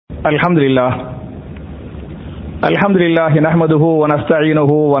அல்ஹம்துலில்லாஹ் நஹ்மதுஹு வ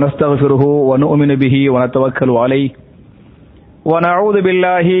நஸ்தஈனுஹு வ நஸ்தக்ஃபிருஹு வ நு'மினு பிஹி வ நதவக்கலு அலைஹி வ நஊது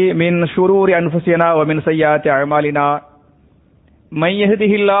பில்லாஹி மின் ஷுரூரி அன்ஃபுஸினா வ மின் ஸய்யிஆத்தி அஅமாலினா மை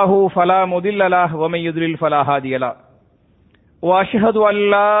யஹ்திஹில்லாஹு ஃபலா முதில்ல லஹு வ மை யுத்லில் ஃபலா ஹாதிய லஹு வ அஷ்ஹது அன்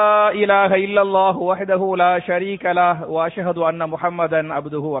லா இலாஹ இல்லல்லாஹு வஹ்தஹு லா ஷரீக லஹு வ அஷ்ஹது அன்ன முஹம்மதன்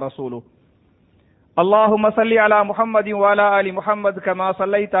அப்துஹு வ ரசூலுஹு. اللهم صل على محمد وعلى آل محمد كما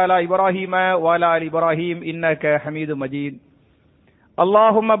صليت على إبراهيم وعلى آل إبراهيم إنك حميد مجيد.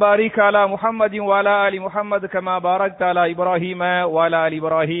 اللهم بارك على محمد وعلى آل محمد كما باركت على إبراهيم وعلى آل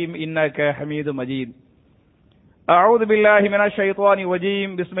إبراهيم إنك حميد مجيد. أعوذ بالله من الشيطان الرجيم.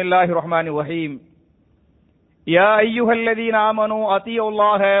 بسم الله الرحمن الرحيم. يا أيها الذين آمنوا أطيعوا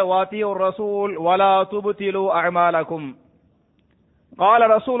الله وأطيعوا الرسول ولا تبطلوا أعمالكم. قال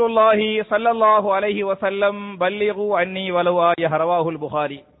رسول الله صلى الله عليه وسلم بلغوا عني ولو آية. رواه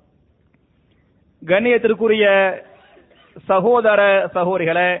البخاري. கண்ணியத்திற்குரிய சகோதர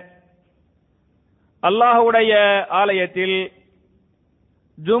சகோதரிகளே, அல்லாஹ்வுடைய ஆலயத்தில்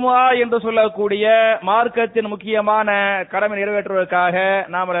ஜும்ஆ என்று சொல்லக்கூடிய மார்க்கத்தின் முக்கியமான கடமை நிறைவேற்றுவதற்காக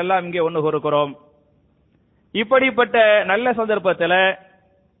நாம் எல்லாம் இங்கே ஒன்று கூறுகிறோம். இப்படிப்பட்ட நல்ல சந்தர்ப்பத்தில்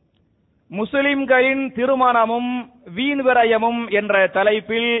முஸ்லிம்களின் திருமணமும் வீண் விரயமும் என்ற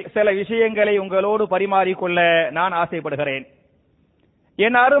தலைப்பில் சில விஷயங்களை உங்களோடு பரிமாறிக்கொள்ள நான் ஆசைப்படுகிறேன்.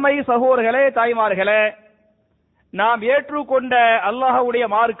 என் அருமை சகோதரர்களே, தாய்மார்களே, நாம் ஏற்றுக்கொண்ட அல்லாஹ்வுடைய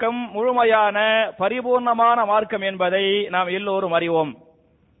மார்க்கம் முழுமையான பரிபூர்ணமான மார்க்கம் என்பதை நாம் எல்லோரும் அறிவோம்.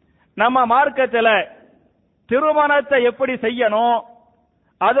 நம்ம மார்க்கத்தில் திருமணத்தை எப்படி செய்யணும்,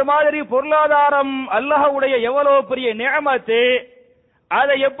 அது மாதிரி பொருளாதாரம் அல்லாஹ்வுடைய எவ்வளவு பெரிய நிஅமத்து,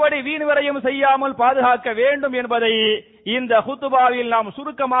 அதை எப்படி வீண் விரயம் செய்யாமல் பாதுகாக்க வேண்டும் என்பதை இந்த ஹுத்பாவில் நாம்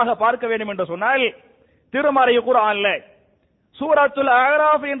சுருக்கமாக பார்க்க வேண்டும் என்று சொன்னால், திருமறை குர்ஆன்ல சூரத்துல்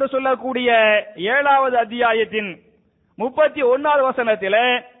அஅராஃப் என்று சொல்லக்கூடிய 7வது அத்தியாயத்தின் 31வது வசனத்தில்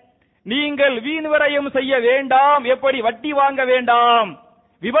நீங்கள் வீண் விரயம் செய்ய வேண்டாம், எப்படி வட்டி வாங்க வேண்டாம்,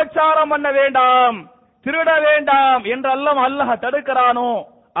 விபச்சாரம் பண்ண வேண்டாம், திருட வேண்டாம் என்று அல்லாஹ் தடுக்கிறானோ,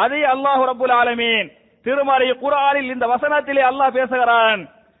 அதே அல்லாஹ் ரப்புல் ஆலமீன் திருமறை குர்ஆனில் இந்த வசனத்திலே அல்லாஹ் பேசுகிறான்.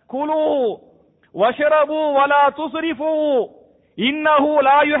 குலு வஷ்ரபு வலா துஸ்ரிஃபு இன்னஹு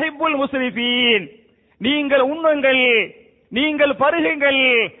லா யுஹிப்புல் முஸ்ரிஃபீன். நீங்கள் உண்ணுங்கள், நீங்கள் பருகுங்கள்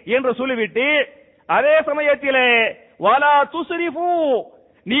என்று சொல்லிவிட்டு அதே சமயத்திலே வலா துஸ்ரிஃபு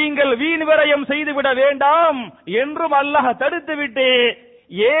நீங்கள் வீண் விரயம் செய்துவிட வேண்டாம் என்றும் அல்லாஹ் தடுத்துவிட்டு,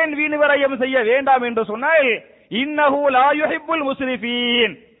 ஏன் வீண் விரயம் செய்ய வேண்டாம் என்று சொன்னால், இன்னஹு லா யுஹிப்புல்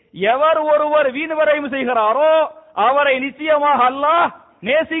முஸ்ரிஃபீன், எவர் ஒருவர் வீண் விரயம் செய்கிறாரோ அவரை நிச்சயமாக அல்லாஹ்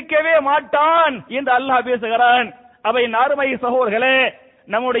நேசிக்கவே மாட்டான் என்று அல்லாஹ் பேசுகிறான். அவை அருமை சகோதரர்களே,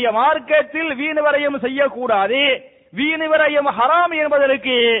 நம்முடைய மார்க்கத்தில் வீண் விரயம் செய்யக்கூடாது, வீண் விரயம் ஹராம்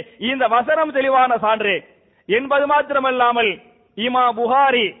என்பதற்கு இந்த வசனம் தெளிவான சான்று என்பது மாத்திரமல்லாமல் இமாம்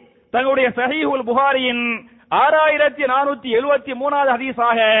புகாரி தங்களுடைய சஹீஹுல் புகாரியின் 6473வது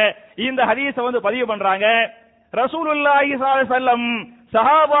ஹதீஸாக இந்த ஹதீஸை பதிவு பண்றாங்க. ரசூலுல்லாஹி ஸல்லல்லாஹு அலைஹி வஸல்லம்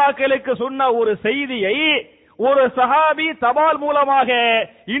சஹாபாக்களுக்கு சொன்ன ஒரு செய்தியை ஒரு சஹாபி தபால் மூலமாக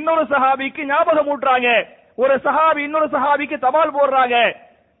இன்னொரு சஹாபிக்கு ஞாபகம் ஊட்டுறாங்க. ஒரு சஹாபி இன்னொரு சஹாபிக்கு தபால் போடுறாங்க.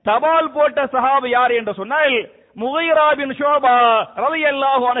 தபால் போட்ட சஹாபி யார் என்று சொன்னால் முகீரா பின் ஷுபா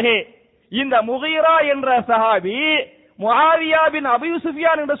ரலியல்லாஹு அன்ஹு. இந்த முகீரா என்ற சஹாபி முஆவியா பின் அபீ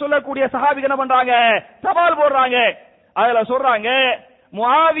சுஃபியான் என்று சொல்லக்கூடிய சஹாபிக்கு என்ன பண்றாங்க, தபால் போடுறாங்க. அதுல சொல்றாங்க,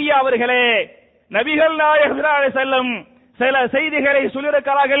 முஆவியா அவர்களே, நபிகள் நாயகம் ஸல்லல்லாஹு அலைஹி வஸல்லம் சில செய்திகளை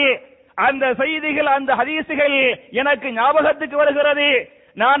சொல்லியிருக்கிறார்கள். அந்த செய்திகள், அந்த ஹதீசுகள் எனக்கு ஞாபகத்துக்கு வருகிறது.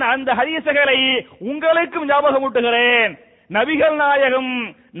 நான் அந்த ஹதீசுகளை உங்களுக்கும் ஞாபகம் ஊட்டுகிறேன். நபிகள் நாயகம்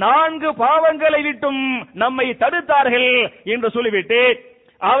 4 பாவங்களை விட்டும் நம்மை தடுத்தார்கள் என்று சொல்லிவிட்டு,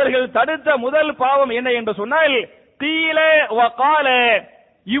 அவர்கள் தடுத்த முதல் பாவம் என்ன என்று சொன்னால், கீல வ கால,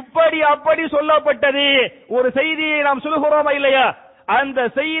 இப்படி அப்படி சொல்லப்பட்டது. ஒரு செய்தியை நாம் சொல்கிறோமா இல்லையா, அந்த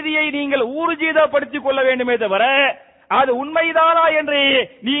செய்தியை நீங்கள் ஊர்ஜிதப்படுத்திக் கொள்ள வேண்டுமே தவிர, அது உண்மைதானா என்று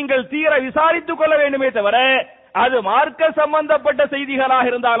நீங்கள் தீர விசாரித்துக் கொள்ள வேண்டுமே தவிர, அது மார்க்க சம்பந்தப்பட்ட செய்திகளாக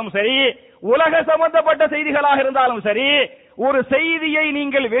இருந்தாலும் சரி, உலக சம்பந்தப்பட்ட செய்திகளாக இருந்தாலும் சரி, ஒரு செய்தியை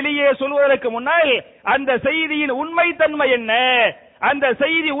நீங்கள் வெளியே சொல்வதற்கு முன்னால் அந்த செய்தியின் உண்மைத்தன்மை என்ன, அந்த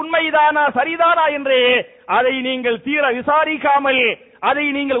செய்தி உண்மைதானா சரிதானா என்று அதை நீங்கள் தீர விசாரிக்காமல், அதை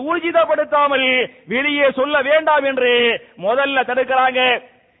நீங்கள் ஊர்ஜிதப்படுத்தாமல் வெளியே சொல்ல வேண்டாம் என்று முதல்ல தடுக்கிறாங்க.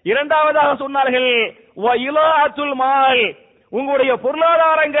 இரண்டாவதாக சொன்னார்கள், வஇலாஅத்துல் மால், உங்களுடைய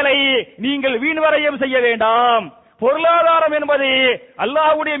பொருளாதாரங்களை நீங்கள் வீண்வரையம் செய்ய வேண்டாம். பொருளாதாரம் என்பது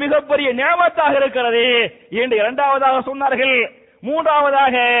அல்லாஹ்வுடைய மிகப்பெரிய நியமத்தாக இருக்கிறது என்று இரண்டாவதாக சொன்னார்கள்.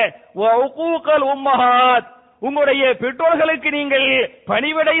 மூன்றாவதாக வஉகூகல் உம்மஹாத், உங்களுடைய பெற்றோர்களுக்கு நீங்கள்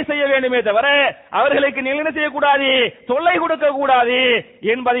பணிவிடை செய்ய வேண்டுமே தவிர அவர்களுக்கு நீங்கள் என்ன செய்யக்கூடாது, தொல்லை கொடுக்க கூடாது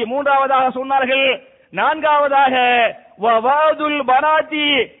என்பதை மூன்றாவதாக சொன்னார்கள். நான்காவதாக வவாதுல் பனாத்தி,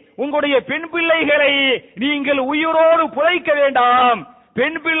 உங்களுடைய பெண் பிள்ளைகளை நீங்கள் உயிரோடு புதைக்க வேண்டாம்.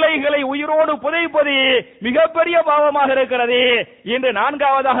 பெண் பிள்ளைகளை உயிரோடு புதைப்பது மிகப்பெரிய பாவமாக இருக்கிறது என்று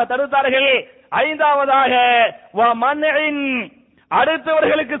நான்காவதாக தடுத்தார்கள். ஐந்தாவதாக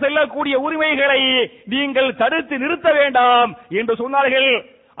அடுத்தவர்களுக்கு செல்லக்கூடிய உரிமைகளை நீங்கள் தடுத்து நிறுத்த வேண்டாம் என்று சொன்னார்கள்.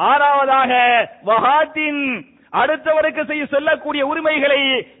 ஆறாவதாக வஹாத்தின், அடுத்தவருக்கு செல்லக்கூடிய உரிமைகளை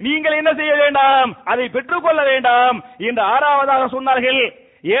நீங்கள் என்ன செய்ய வேண்டாம், அதை பெற்றுக்கொள்ள வேண்டாம் என்று ஆறாவதாக சொன்னார்கள்.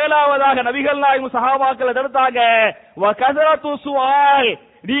 ஏழாவதாக நபிகள் நாயகம் சஹாபாக்களை தடுத்தாங்க, வகஸரத்து சுஆல்,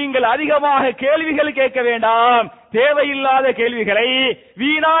 நீங்கள் அதிகமாக கேள்விகள் கேட்க வேண்டாம். தேவையில்லாத கேள்விகளை,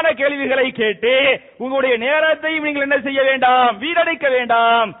 வீணான கேள்விகளை கேட்டு உங்களுடைய நேரத்தை நீங்கள் என்ன செய்ய வேண்டாம், வீணடிக்க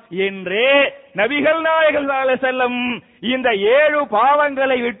வேண்டாம் என்று நபிகள் நாயகம் ஸல்லல்லாஹு அலைஹி வஸல்லம் இந்த 7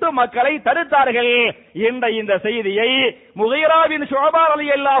 பாவங்களை விட்டு மக்களை தடுத்தார்கள் என்ற இந்த செய்தியை முகீரா பின் ஷுஅபா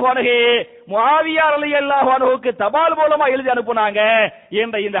ரலியல்லாஹு அன்ஹு முஆவியா ரலியல்லாஹு அன்ஹுக்கு தபால் மூலமா எழுதி அனுப்புனாங்க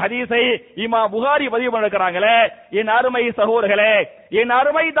என்ற இந்த ஹதீஸை இமாம் புகாரி பதிவு பண்ணிருக்காங்களே. என் அருமை சகோதரர்களே, என்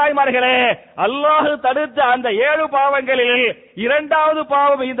அருமை தாய்மார்களே, அல்லாஹ் தடுத்த அந்த 7 பாவங்களில் இரண்டாவது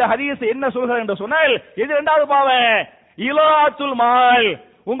பாவம் இந்த ஹதீஸ் என்ன சொல்கிறது என்று சொன்னால், இது இரண்டாவது பாவம் இலாத்துல் மால்,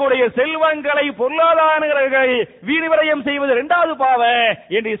 உங்களுடைய செல்வங்களை பொருளாதாரங்களை வீண் செய்வது இரண்டாவது பாவம்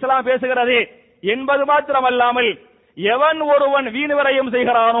என்று இஸ்லாம் பேசுகிறது என்பது மாத்திரமல்லாமல், எவன் ஒருவன் வீண் விரயம்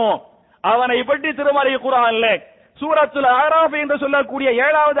செய்கிறானோ அவனை பற்றி திருமறை குர்ஆன்ல சூரத்துல் அராஃப் என்று சொல்லக்கூடிய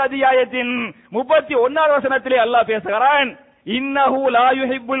 7வது அத்தியாயத்தின் 31வது வசனத்திலே அல்லாஹ் பேசுகிறான், இன்னஹு லா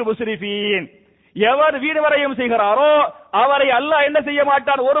யுஹிப்புல் முஸ்ரிஃபீன், எவர் வீண் விரயம் செய்கிறாரோ அவரை அல்லாஹ் என்ன செய்ய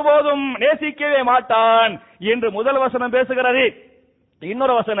மாட்டான், ஒருபோதும் நேசிக்கவே மாட்டான் என்று முதல் வசனம் பேசுகிறது.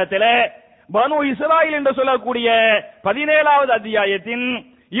 இன்னொரு வசனத்திலே பனு இஸ்ராயில் என்று சொல்லக்கூடிய 17வது அத்தியாயத்தின்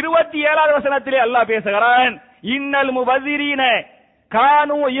 27வது வசனத்திலே அல்லாஹ் பேசுகிறான், இன்னல் முபذிரீன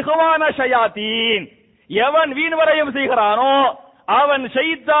கானு இஹ்வான ஷயாத்தீன், எவன் வீண் விரயம் செய்கிறானோ அவன்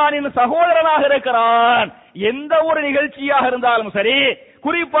ஷைத்தானின் சகோதரனாக இருக்கிறான். எந்த ஒரு நிகழ்ச்சியாக இருந்தாலும் சரி,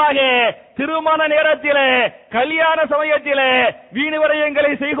 குறிப்பாக திருமண நேரத்திலே, கல்யாண சமயத்திலே வீண்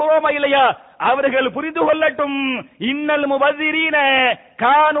விரயங்களை செய்கிறோமா இல்லையா, அவர்கள் புரிந்து கொள்ளட்டும், இன்னல் முபذிரீன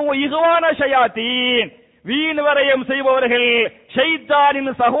கானு இஹ்வான ஷயாத்தீன், வீண் விரயம் செய்பவர்கள்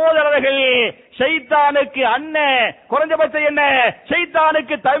ஷைத்தானின் சகோதரர்கள், ஷைத்தானுக்கு அண்ணன், குறைஞ்சபட்சம் என்ன,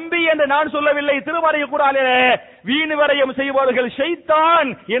 ஷைத்தானுக்கு தம்பி என்று நான் சொல்லவில்லை, திருமறை குர்ஆனிலே வீண் விரயம் செய்பவர்கள் ஷைத்தான்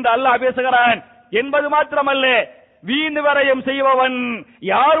என்று அல்லாஹ் பேசுகிறான் என்பது மாத்திரமல்ல, வீண் விரயம் செய்பவன்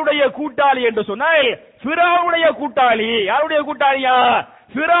யாருடைய கூட்டாளி என்று சொன்னால் ஃபிரௌனுடைய கூட்டாளி. யாருடைய கூட்டாளியா,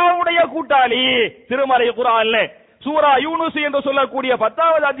 ஃபிரௌனுடைய கூட்டாளி. திருமறை குர்ஆன்ல சூரா யூனுஸ் என்று சொல்லக்கூடிய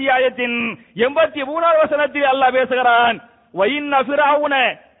 10வது அத்தியாயத்தின் 83வது வசனத்தில் அல்லாஹ் பேசுகிறான், வஇன்ன ஃபிரௌன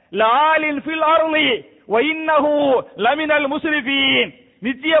லஆலின் ஃபில் அர்லி வஇன்னஹு லமினல் முஸ்ரிஃபீன்,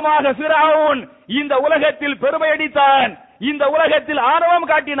 நிச்சயமாக ஃபிரௌன் இந்த உலகத்தில் பெருமை அடித்தான், இந்த உலகத்தில் ஆணவம்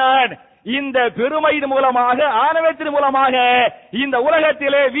காட்டினான், இந்த பெருமையின் மூலமாக, ஆணவத்தின் மூலமாக இந்த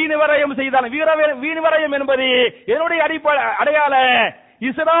உலகத்திலே வீண் விரயம் செய்தான். வீண் விரயம் என்பது என்னுடைய அடையாள,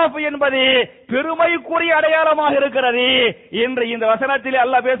 இஸ்ராஃப் என்பது பெருமைக்குரிய அடையாளமாக இருக்கிறது என்று இந்த வசனத்திலே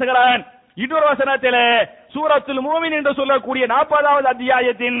அல்லாஹ் பேசுகிறான். இன்னொரு வசனத்திலே சூரத்துல் மூமின் என்று சொல்லக்கூடிய 40வது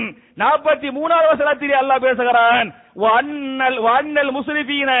அத்தியாயத்தின் 43வது வசனத்திலே அல்லாஹ் பேசுகிறான், வஅன்னல்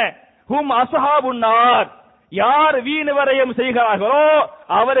முஸ்ரிஃபீன ஹும் அஸ்ஹாபுன் நார், யார் வீண் விரயம் செய்கிறார்களோ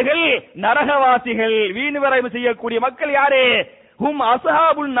அவர்கள் நரகவாசிகள். வீண் விரயம் செய்யக்கூடிய மக்கள் யாரே, ஹும்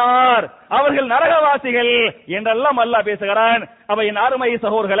அஸ்ஹாபுன் நார், அவர்கள் நரகவாசிகள் என்றெல்லாம் அல்லாஹ் பேசுகிறான். அவை என் அருமை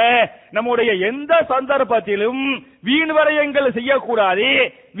சகோதரர்களே, நம்முடைய எந்த சந்தர்ப்பத்திலும் வீண் விரயங்கள் செய்யக்கூடாது.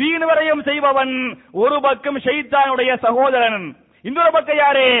 வீண் விரயம் செய்பவன் ஒரு பக்கம் ஷைத்தானுடைய சகோதரன், இன்னொரு பக்கம்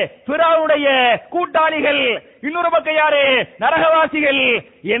யாரு, ஃபிரௌனுடைய கூட்டாளிகள், இன்னொரு பக்கம் யாரு, நரகவாசிகள்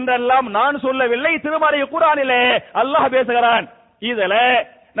என்றெல்லாம் நான் சொல்லவில்லை, திருமறை குர்ஆனிலே அல்லாஹ் பேசுகிறான். இதுல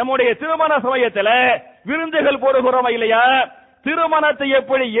நம்முடைய திருமண சமயத்தில் விருந்துகள் போடுகிறோமா இல்லையா, திருமணத்தை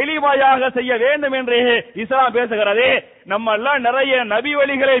எப்படி எளிமையாக செய்ய வேண்டும் என்று இஸ்லாம் பேசுகிறது. நம்ம எல்லாம் நிறைய நபி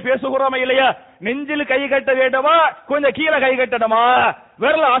வழிகளை பேசுகிறோமா இல்லையா, நெஞ்சில் கை கட்ட வேண்டுமா, கொஞ்சம் கீழே கை கட்டணுமா,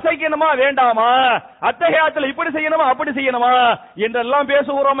 விரல அசைக்கணுமா வேண்டாமா, அத்தகையாத்துல இப்படி செய்யணுமா அப்படி செய்யணுமா என்றெல்லாம்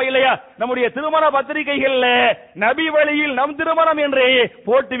பேசுகிறோமா இல்லையா. நம்முடைய திருமண பத்திரிகைகள்ல நபி வழியில் நம் திருமணம் என்று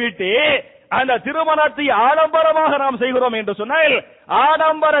போட்டுவிட்டு அந்த திருமணத்தை ஆடம்பரமாக நாம் செய்கிறோம் என்று சொன்னால்,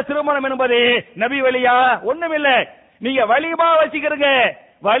 ஆடம்பர திருமணம் என்பது நபி வழியா, ஒண்ணுமில்லை. நீங்க வலிமா வச்சுக்கிறீங்க,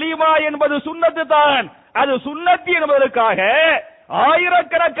 வலிமா என்பது சுன்னத்து தான், அது சுன்னத்தி என்பதற்காக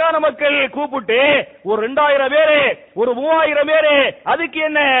ஆயிரக்கணக்கான மக்கள் கூப்பிட்டு ஒரு 2000 பேரு ஒரு 3000 பேரு அதுக்கு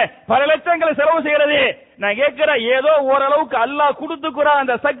என்ன பல லட்சங்களை செலவு செய்யறது. நான் கேட்கிற ஏதோ ஓரளவுக்கு அல்லாஹ் கொடுத்துக்குறான்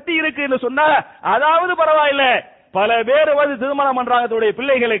அந்த சக்தி இருக்குன்னு சொன்னா அதாவது பரவாயில்ல. பல பேர் வந்து திருமணம் பண்றாங்க தன்னுடைய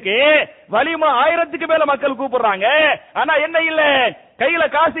பிள்ளைகளுக்கு, வலிமா 1000க்கு மேல மக்கள் கூப்பிடுறாங்க. ஆனா என்ன இல்ல, கையில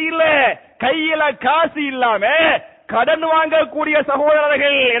காசு இல்ல. கையில காசு இல்லாம கடன் வாங்கக்கூடிய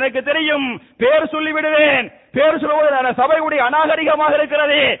சகோதரர்கள் எனக்கு தெரியும். பேர் சொல்லி விடுவேன். பேர் சொல்வது சபையுடைய அநாகரிகமாக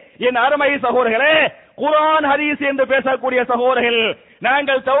இருக்கிறது. என் அருமை சகோதரர்களே, குர்ஆன் ஹதீஸ் என்று பேசக்கூடிய சகோதரர்கள்,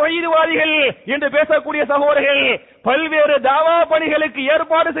 நாங்கள் தௌஹீத்வாதிகள் என்று பேசக்கூடிய சகோதரர்கள், பல்வேறு தாவா பணிகளுக்கு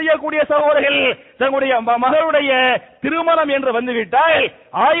ஏற்பாடு செய்யக்கூடிய சகோதரர்கள், தங்களுடைய மகளுடைய திருமணம் என்று வந்துவிட்டால்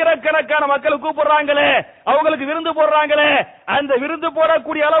ஆயிரக்கணக்கான மக்கள் கூப்பிடுறாங்களே, அவங்களுக்கு விருந்து போடுறாங்களே, அந்த விருந்து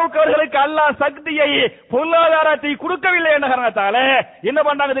போடக்கூடிய அளவுக்கு அவர்களுக்கு அல்லாஹ் சக்தியை பொருளாதாரத்தை கொடுக்கவில்லை என்ற காரணத்தால என்ன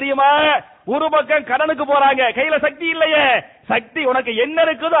பண்றாங்க தெரியுமா? ஒரு பக்கம் கடனுக்கு போறாங்க, கையில சக்தி இல்லையே. சக்தி உனக்கு என்ன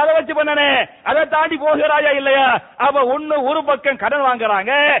இருக்குதோ அதை வச்சு பண்ணனே, அதை தாண்டி போகிறாயா இல்லையா? அவ ஒரு பக்கம் கடன்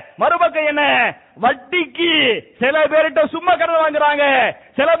வாங்குறாங்க, மறுபக்கம் என்ன வட்டிக்கு. சில பேர்கிட்ட சும்மா கடன் வாங்குறாங்க,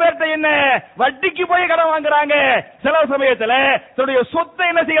 சில பேர்கிட்ட என்ன வட்டிக்கு போய் கடன் வாங்குறாங்க. சில சமயத்துல தன்னுடைய சொத்தை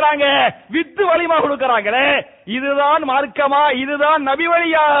என்ன செய்யறாங்க, வித்து வலிமா கொடுக்கறாங்களே. இதுதான் மார்க்கமா? இதுதான் நபி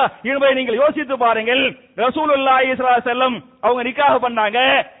வழியா என்பதை நீங்கள் யோசித்து பாருங்கள். ரசூலுல்லாஹி ஸல்லல்லாஹு அலைஹி வஸல்லம் அவங்க நிக்காஹ் பண்ணாங்க.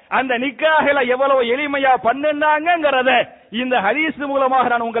 அந்த நிக்காஹ்ல எவ்வளவு எளிமையா பண்ணுனாங்கங்கறத இந்த ஹதீஸ் மூலமாக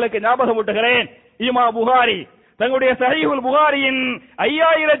நான் உங்களுக்கு ஞாபகம் ஊட்டுகிறேன். இமாம் புகாரி தங்களுடைய சஹீஹுல் புகாரியின்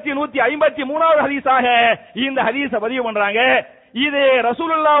 5153வது ஹதீஸாக இந்த ஹதீஸை பதிவு பண்றாங்க. இது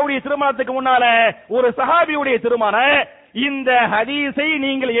ரசூலுல்லாஹ்வுடைய திருமணத்துக்கு முன்னால ஒரு சஹாபியுடைய திருமணம். இந்த ஹதீஸை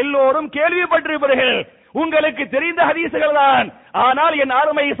நீங்கள் எல்லோரும் கேள்விப்பட்டிருப்பீர்கள், உங்களுக்கு தெரிந்த ஹதீசுகள் தான். ஆனால் என்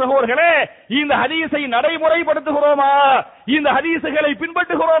அருமை சகோதரர்களே, இந்த ஹதீஸை நடைமுறைப்படுத்துகிறோமா, இந்த ஹதீசுகளை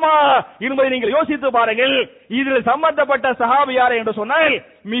பின்பற்றுகிறோமா என்பதை நீங்கள் யோசித்து பாருங்கள். இதில் சம்பந்தப்பட்ட சஹாபி யார் என்று சொன்னால்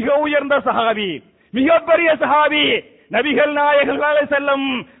மிக உயர்ந்த சஹாபி, மிகப்பெரிய சஹாபி. நபிகள் நாயகம் செல்லும்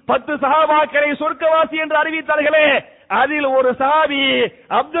 10 சஹாபாக்களை சொர்க்கவாசி என்று அறிவித்தார்களே, அதில் ஒரு சஹாபி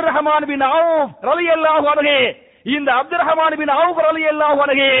அப்துர் ரஹ்மான் பின் அவுஃப் ரலியல்லாஹு அன்ஹு. இந்த அப்துர் ரஹ்மான் பின் அவுஃப் ரலியல்லாஹு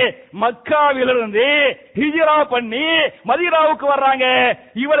அன்ஹு மக்காவிலிருந்து ஹிஜ்ரா பண்ணி மதீனாவுக்கு வர்றாங்க.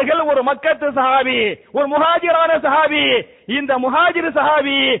 இவர்கள் ஒரு மக்கத்து சஹாபி, ஒரு முஹாஜிரான சஹாபி. இந்த முஹாஜிர்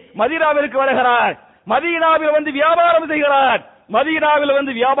சஹாபி மதீனாவிற்கு வருகிறார். மதீனாவில் வந்து வியாபாரம் செய்கிறார். மதீனாவில்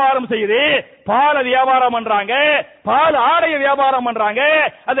வந்து வியாபாரம் செய்து பால் வியாபாரம் பண்றாங்க, பால் ஆடைய வியாபாரம் பண்றாங்க,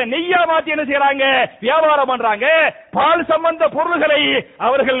 அதை நெய்யா மாத்தி என்ன செய்யறாங்க, வியாபாரம் பண்றாங்க. பால் சம்பந்த பொருள்களை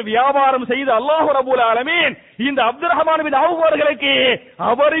அவர்கள் வியாபாரம் செய்து அல்லாஹ் ரப்பூல் ஆலமீன் இந்த அப்துர் ரஹ்மான் பின் அவுஃப் அவர்களுக்கு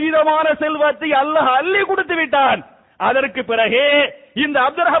அபரிவிதமான செல்வத்தை அல்லாஹ் அள்ளி கொடுத்து விட்டான். அதற்கு பிறகு இந்த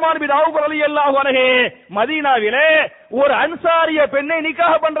அப்துர் ரஹ்மான் பின் அவுஃப் ரலியல்லாஹு அன்ஹு மதீனாவிலே ஒரு அன்சாரிய பெண்ணை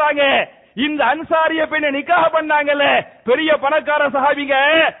நிக்காஹ் பண்றாங்க. இந்த அன்சாரிய பெண்ணை நிக்காஹ் பண்ணாங்கல்ல, பெரிய பணக்கார சஹாபிங்க,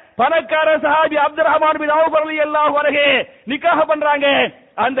 பணக்கார சஹாபி அப்துர் ரஹ்மான் பின் அவுஃப் ரலியல்லாஹு அன்ஹு நிக்காஹ் பண்றாங்க.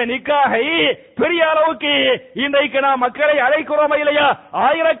 அந்த நிக்காஹை பெரிய அளவுக்கு இன்றைக்கு நாம் மக்களை அழைக்கிறோமா இல்லையா?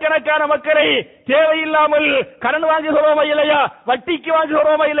 ஆயிரக்கணக்கான மக்களை தேவையில்லாமல் கடன் வாங்குகிறோமா இல்லையா, வட்டிக்கு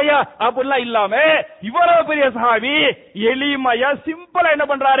வாங்குகிறோமா இல்லையா? அப்படிலாம் இல்லாம இவ்வளவு பெரிய சஹாபி எளிமையா சிம்பிளா என்ன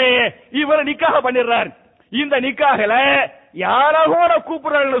பண்றாரு, இவர் நிக்காஹ் பண்ணிடுறார். இந்த நிக்காஹ்ல யாரகோட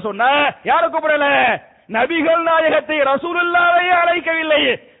கூப்பிடுறாங்க சொன்ன, யார கூப்பிடல, நபிகள் நாயகத்தை ரசூலுல்லாஹ்வையே அழைக்கவில்லை.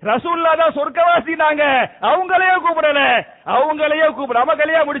 ரசூலுல்லாஹ் தான் சொர்க்கவாசினாங்க, அவங்களையே கூப்பிடல. அவங்களையே கூப்பிடாம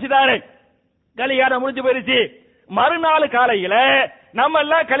கல்யாணம் முடிச்சுட்டாரு. கல்யாணம் முடிஞ்சு போயிருச்சு. மறுநாள் காலையில நம்ம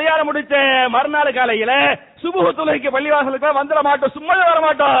எல்லாம் கல்யாணம் முடிச்ச மறுநாள் காலையில சுபஹ் தொழுகைக்கு பள்ளிவாசலுக்கு வந்துட மாட்டோம், சும்மா வர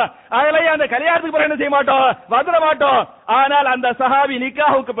மாட்டோம். அதுலயே அந்த கல்யாணத்துக்கு பிறகு என்ன செய்ய மாட்டோம், வந்துட மாட்டோம். ஆனால் அந்த சஹாபி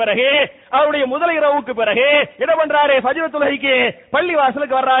நிக்காஹுக்கு பிறகு, அவருடைய முதல் இரவுக்கு பிறகு என்ன பண்றாரு, ஃபஜ்ர் தொழுகைக்கு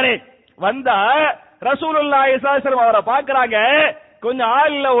பள்ளிவாசலுக்கு வர்றாரு. வந்தா ரசூலுல்லாஹி ஸல்லல்லாஹு அலைஹி வஸல்லம் அவரை பார்க்கறாங்க. கொஞ்சம்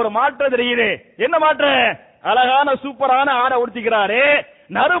ஆள்ல ஒரு மாற்றம் தெரியுது. என்ன மாற்றம்? அழகான சூப்பரான ஆடை உடுத்திக்கிறாரு,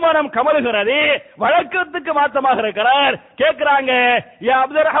 நறுமணம் கமலுகிறது, வழக்கத்துக்கு மாற்றமாக இருக்கிறார். கேட்கிறாங்க, யா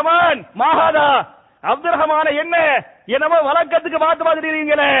அப்துர் ரஹ்மான் மாஹாதா, அப்துர் ரஹ்மான என்ன என்னமோ வழக்கத்துக்கு மாற்றமா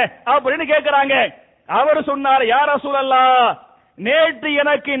தெரியுறீங்களே அப்படின்னு கேட்கிறாங்க. அவர் சொன்னார், யா ரசூலல்லாஹ், நேற்று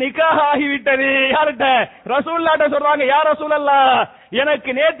எனக்கு நிக்காஹ் ஆகிவிட்டது. யார்கிட்ட? ரசூலுல்லாஹ்ட்ட சொல்றாங்க, யா ரசூலல்லாஹ், எனக்கு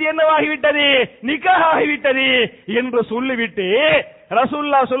நேற்று என்னவாகிவிட்டது, நிக்காஹ் ஆகிவிட்டது என்று சொல்லிவிட்டு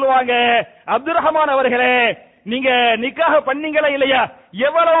ரசூலுல்லாஹ் சொல்லுவாங்க, அப்துர் ரஹ்மான் அவர்களே, நீங்க நிக்காஹ் பண்ணீங்களா இல்லையா,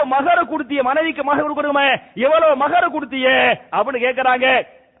 எவ்வளவு மகர் கொடுத்தீங்க, மனைவிக்கு மகர் கொடுக்கணுமே, எவ்வளவு மகர் கொடுத்தீங்க அப்படின்னு கேட்கறாங்க.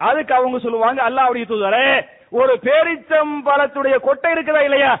 அதுக்கு அவங்க சொல்லுவாங்க, அல்லாஹ்வுடைய தூதரே, ஒரு பேரிச்சம்பழத்துடைய கொட்டை இருக்குதா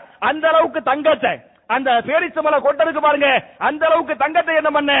இல்லையா, அந்த அளவுக்கு தங்கத்தை, அந்த பேரிச்சம்பழ கொட்டை இருக்கு பாருங்க, அந்த அளவுக்கு தங்கத்தை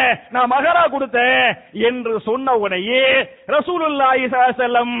என்ன பண்ண நான் மகரா கொடுத்தேன் என்று சொன்ன உடனே ரசூலுல்லாஹி ஸல்லல்லாஹு அலைஹி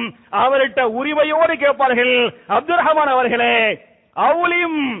வஸல்லம் அவர்கிட்ட உரிமையோடு கேட்பார்கள், அப்துர் ரஹ்மான் அவர்களே,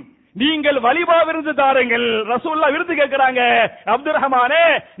 அவுலிம் நீங்கள் வலிமா விருந்து தாருங்கள். ரசூலுல்லாஹ் விருந்து கேட்கிறாங்க, அப்துல் ரஹ்மானே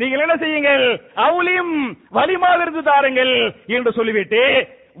நீங்கள் என்ன செய்யுங்கள், அவுலிம் வலிமா விருந்து தாருங்கள் என்று சொல்லிவிட்டு,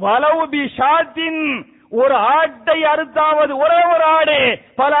 வலவு பி ஷாத்தின் ஒரு ஆட்டை அறுத்தாவது, ஒரே ஒரு ஆடு,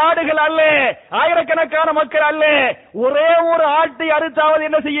 பல ஆடுகள் அல்ல, ஆயிரக்கணக்கான மக்கள் அல்ல, ஒரே ஒரு ஆட்டை அறுத்தாவது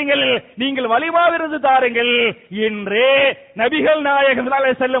என்ன செய்யுங்கள், நீங்கள் வலிமா விருந்து தாருங்கள் என்று நபிகள் நாயகம் ஸல்லல்லாஹு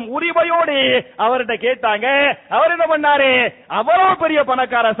அலைஹி வஸல்லம் உரிமையோடு அவர்கிட்ட கேட்டாங்க. அவர் என்ன பண்ணாரு, அவ்வளவு பெரிய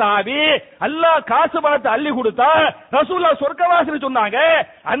பணக்கார சஹாபி, அல்லாஹ் காசு பணத்தை அள்ளி கொடுத்தா ரசூலுல்லாஹ் சொர்க்கவாசின்னு சொன்னாங்க.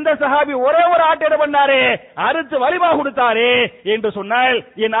 அந்த சஹாபி ஒரே ஒரு ஆட்டை என்ன பண்ணாரு, அறுத்து வலிமா கொடுத்தாரு என்று சொன்னால்,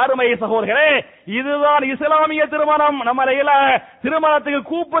 என் அருமை சகோதரர்களே, இதுதான் இஸ்லாமிய திருமணம். நம்மள திருமணத்துக்கு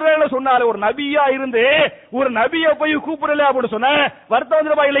கூப்பிடுறேன்னு சொன்னாரு, ஒரு நபியா இருந்து ஒரு நபியை போய் கூப்பிடல அப்படின்னு சொன்ன வருத்தம்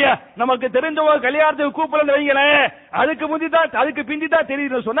வந்துருப்பா இல்லையா? நமக்கு தெரிஞ்சவங்க கல்யாணத்துக்கு கூப்பிடல வைங்களேன், அதுக்கு பிந்தி தான்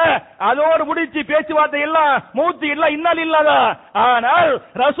தெரியுது சொன்ன அதோடு முடிச்சு பேச்சுவார்த்தை எல்லாம் மூத்தி எல்லாம் இன்னால் இல்லாதா. ஆனால்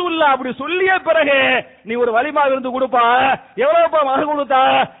ரசூலுல்லாஹ் அப்படி சொல்லிய பிறகு நீ ஒரு வலிமா இருந்து கொடுப்பா, எவ்வளவு மக கொடுத்தா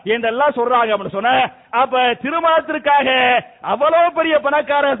என்றெல்லாம் சொல்றாங்க அப்படின்னு சொன்ன. அப்ப திருமணத்திற்காக அவ்வளவு பெரிய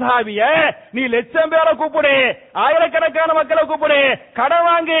பணக்கார சஹாபிய நீ லட்சம் பேரை கூப்பிடு, ஆயிரக்கணக்கான மக்களை கூப்பிடு, கடன்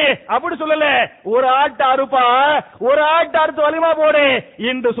வாங்கி அப்படி சொல்லல, ஒரு ஆட்டு அறுப்பா, ஒரு ஆட்டு அறுத்து வலிமா போடு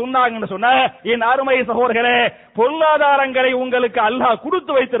என்று சொன்னாங்கன்னு சொன்ன. என் அருமை சகோதரர்களே, பொருளாதாரங்களை உங்களுக்கு அல்லாஹ்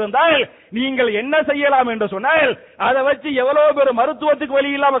கொடுத்து வைத்திருந்தால் நீங்கள் என்ன செய்யலாம் என்று சொன்னால், அதை வச்சு எவ்வளவு பேர் மருத்துவத்துக்கு வழி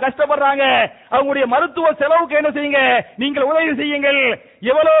இல்லாம கஷ்டப்படுறாங்க, அவங்களுடைய மருத்துவ செலவுக்கு என்ன செய்யுங்க, நீங்கள் உதவி செய்யுங்கள்.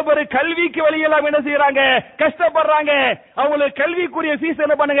 எவ்வளவு பேர் கல்விக்கு வழி இல்லாம என்ன செய்யறாங்க, கஷ்டப்படுறாங்க, அவங்களுக்கு கல்விக்குரிய ஃபீஸ்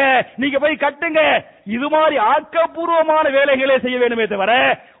என்ன பண்ணுங்க, நீங்க போய் கட்டுங்க. இது மாதிரி ஆக்கப்பூர்வமான வேலைகளை செய்ய வேண்டுமே தவிர,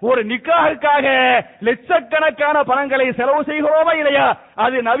 ஒரு நிக்காஹுக்காக லட்சக்கணக்கான பணங்களை செலவு செய்கிறோமா இல்லையா,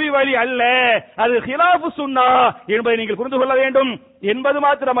 அது நபி வழி அல்ல, அது ஹிலாஃபு சுன்னா என்பதை நீங்கள் புரிந்து கொள்ள வேண்டும் என்பது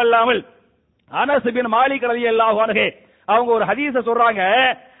மாத்திரமல்லாமல், அனஸ் பின் மாலிக் ரலியல்லாஹு அன்ஹு அவங்க ஒரு ஹதீஸ சொல்றாங்க.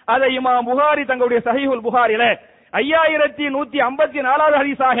 அதை இமாம் புகாரி தங்களுடைய சஹீஹுல் புகாரில 5154வது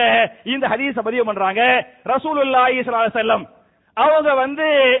ஹதீஸாக இந்த ஹதீஸ பதிவு பண்றாங்க. ரசூலுல்லாஹி ஸல்லல்லாஹு அலைஹி வஸல்லம் அவங்க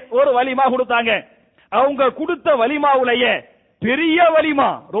ஒரு வலிமா கொடுத்தாங்க. அவங்க கொடுத்த வலிமாவுலயே பெரிய வலிமா,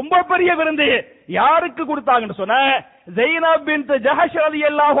 ரொம்ப பெரிய விருந்து யாருக்கு கொடுத்தாங்கன்னு சொன்ன, ஸைனப் பின்த் ஜஹஷ்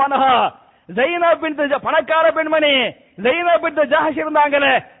ரலியல்லாஹு அன்ஹா. ஸைனப் பின்த் பணக்கார பெண்மணி ஸைனப் பின்த் ஜஹஷ்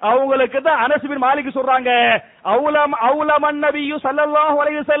இருந்தாங்களே, அவங்களுக்கு தான் அனஸ் பின் மாலிக் சொல்றாங்க, அவுலமன் நபியு ஸல்லல்லாஹு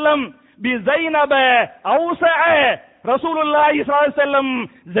அலைஹி வஸல்லம் பி ஸைனப அவ்ஸஅ. ரசூலுல்லாஹி ஸல்லல்லாஹு அலைஹி வஸல்லம்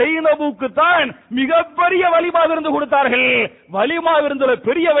ஸைனபுக்கு தான் மிகப்பெரிய வலிமா விருந்து கொடுத்தார்கள். வலிமா விருந்துல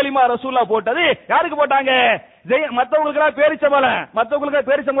பெரிய வலிமா ரசூலுல்லாஹ் போட்டது யாருக்கு போட்டாங்க, மத்தவங்களுக்கு பேரிச்சம்பழம், மத்தவங்களுக்கு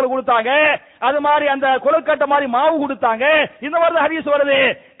பேரிச்சம்பழம் கொடுத்தாங்க. அது மாதிரி அந்த கொழுக்கட்டை மாதிரி மாவு கொடுத்தாங்க. இந்த மாதிரி ஹதீஸ் வருது.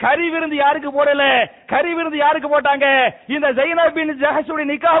 கறி விருந்து யாருக்கு போடல, கறி விருந்து யாருக்கு போட்டாங்க, இந்த ஸைனப் பின் ஜஹஷுடைய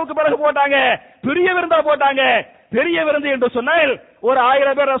நிக்காஹுக்கு பிறகு போட்டாங்க. பெரிய விருந்தா போட்டாங்க. பெரிய விருந்து என்று சொன்னால் ஒரு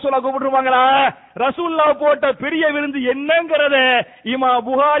 1000 பேர் ரசூலுல்லாஹ் கூப்பிட்டுருவாங்களா? ரசூலுல்லாஹ் போட்ட பெரிய விருந்து என்னங்கறத இமாம்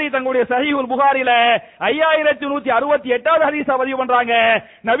புகாரி தங்களுடைய சஹீஹுல் புகாரில 5168வது ஹதீஸா பதிவு பண்றாங்க.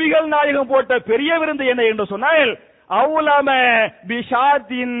 நபிகள் நாயகம் போட்ட பெரிய விருந்து என்ன என்று சொன்னால், அவுலம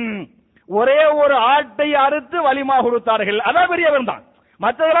பிஷாத்தின், ஒரே ஒரு ஆட்டை அறுத்து வலிமா கொடுத்தார்கள். அதான் பெரிய விருந்தான்.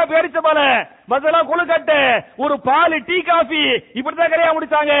 மத்ததெல்லாம் பேரிச்சம்பழம், மத்ததெல்லாம் கொழுக்கட்டை, ஒரு பால், டீ, காபி, இப்படித்தான் கரையா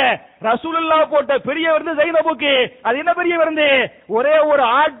முடிச்சாங்க. ரசூலுல்லாஹ் போட்ட பெரிய விருந்து ஸைனபுக்கு. அது என்ன பெரிய விருந்து, ஒரே ஒரு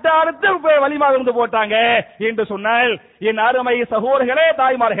ஆட்டை அறுத்து வலிமா விருந்து போட்டாங்க என்று சொன்னால், என் அருமை சகோதரர்களே,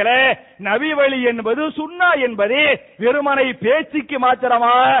 தாய்மார்களே, நபி வழி என்பது சுன்னா என்பது வெறுமனை பேச்சுக்கு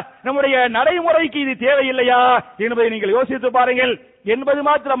மாத்திரமா, நம்முடைய நடைமுறைக்கு இது தேவையில்லையா என்பதை நீங்கள் யோசித்து பாருங்கள். என்பது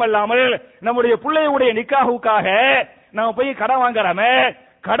மாத்திரமல்லாமல், நம்முடைய பிள்ளையுடைய நிக்காஹுக்காக நம்ம போய் கடன் வாங்குறாம,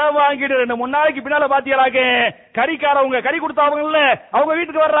 கடன் வாங்கிட்டு 2-3 நாளைக்கு பின்னால பாத்தீங்களாக்க கறிக்காரவங்க கறி கொடுத்தாவங்கல்ல, அவங்க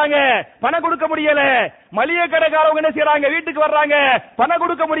வீட்டுக்கு வர்றாங்க, பணம் கொடுக்க முடியல. மளிகை கடைக்காரவங்க என்ன செய்யறாங்க, வீட்டுக்கு வர்றாங்க, பணம்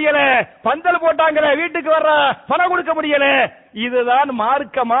கொடுக்க முடியல. பந்தல் போட்டாங்கல, வீட்டுக்கு வர்றா, பணம் கொடுக்க முடியல. இதுதான்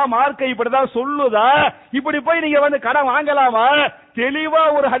மார்க்கமா? மார்க்க இப்படிதான் சொல்லுதா? இப்படி போய் நீங்க கடன் வாங்கலாமா? தெளிவா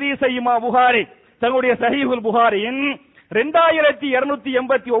ஒரு ஹதீஸை இமாம் புகாரி தங்களுடைய சஹீஹுல் புகாரியின்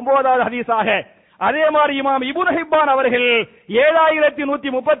 2289வது ஹதீஸாக, அதே மாதிரி இமாம் இப்னு ஹிப்பான் அவர்கள்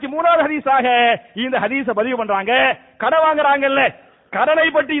 7133வது ஹதீஸாக இந்த ஹதீஸ பதிவு பண்றாங்க. கடன் வாங்குறாங்கல்ல, கடனை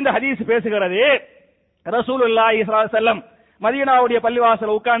பற்றி இந்த ஹதீஸ் பேசுகிறது. ரசூலுல்லாஹி ஸல்லல்லாஹு அலைஹி வஸல்லம் மதீனாவுடைய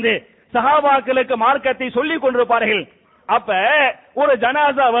பள்ளிவாசல்ல உட்கார்ந்து சஹாபாக்களுக்கு மார்க்கத்தை சொல்லிக் கொண்டிருப்பார்கள். அப்ப ஒரு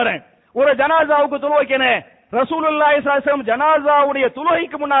ஜனாசா வரும், ஒரு ஜனாசாவுக்கு தொழு வைக்கணும். ரசூலுல்லாஹி ஸல்லல்லாஹு அலைஹி வஸல்லம் ஜனாசாவுடைய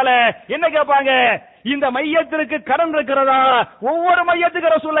தொழுகைக்கு முன்னால என்ன கேட்பாங்க? இந்த மையத்திற்கு கடன் இருக்கிறதா? ஒவ்வொரு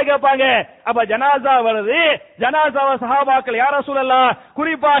மையத்துக்கு ரசூலுல்லாஹ் கேட்பாங்க. அப்ப ஜனாசா வருது, ஜனாசாவை சஹாபாக்கள் யா ரசூலல்லாஹ்,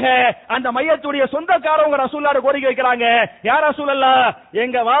 குறிப்பாக அந்த மையத்துடைய சொந்தக்காரவங்க ரசூலுல்லாஹ் கோரிக்கை வைக்கிறாங்க, யா ரசூலல்லாஹ்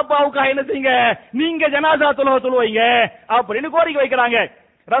எங்க வாப்பாவுக்காக என்ன செய்யுங்க, நீங்க ஜனாசா தொழுவைங்க அப்படின்னு கோரிக்கை வைக்கிறாங்க.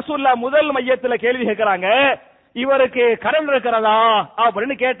 ரசூலுல்லாஹ் முதல் மையத்துல கேள்வி கேட்கிறாங்க, இவருக்கு கடன் இருக்கிறதா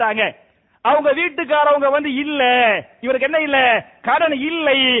அப்படின்னு கேட்டாங்க. அவங்க வீட்டுக்காரவங்க இல்ல, இவருக்கு என்ன இல்ல, கடன்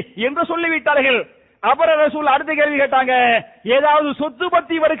இல்லை என்று சொல்லிவிட்டார்கள். அப்புறம் ரசூல் அடுத்த கேள்வி கேட்டாங்க, ஏதாவது சொத்து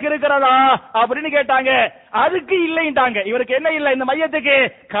பத்தி இவருக்கு இருக்கிறதா அப்படின்னு கேட்டாங்க. அதுக்கு இல்லைன்றாங்க. இவருக்கு என்ன இல்ல, இந்த மையத்துக்கு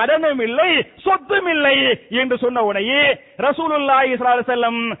கடனும் இல்லை சொத்தும் இல்லை என்று சொன்ன உடனே ரசூலுல்லாஹி ஸல்லல்லாஹு அலைஹி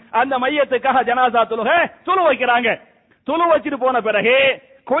வஸல்லம் அந்த மையத்துக்காக ஜனாசா தொழு வைக்கிறாங்க. தொழு வச்சிட்டு போன பிறகு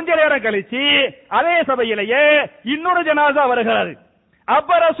கொஞ்ச நேரம் கழிச்சு அதே சபையிலேயே இன்னொரு ஜனாசா வருகிறது.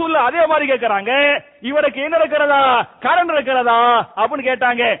 அப்ப ரசூல் அதே மாதிரி கேட்கிறாங்க, இவருக்கு என்ன இருக்கிறதா, கடன் இருக்கிறதா அப்படின்னு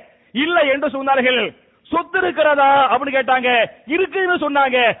கேட்டாங்க. இல்ல என்று சொன்னார்கள். சொத்து இருக்கிறதா அப்படின்னு கேட்டாங்க. இருக்குன்னு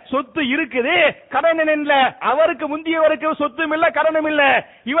சொன்னாங்க. சொத்து இருக்குது, கடன் இல்ல. அவருக்கு முந்தியவருக்கு சொத்தும் இல்ல கடனும் இல்ல,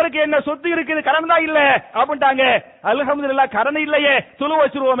 இவருக்கு என்ன சொத்து இருக்குது கடன் தான் இல்ல அப்படின்ட்டாங்க. அல்ஹம்துலில்லாஹ் கடன் இல்லையே, தொழு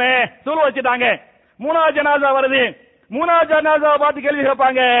வச்சிருவோமே, தொழு வச்சுட்டாங்க. மூணாவது ஜனாசா வருது. மூணாவது ஜனாசா பார்த்து கேள்வி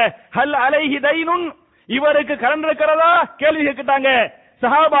கேட்பாங்க, ஹல் அலைஹி தைனுன், இவருக்கு கடன் இருக்கிறதா கேள்வி கேட்டாங்க.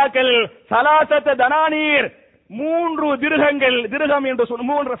 சஹாபாக்கள் சலாசத்த தனானீர், 3 திர்ஹங்கள், திர்ஹம் என்று சொன்ன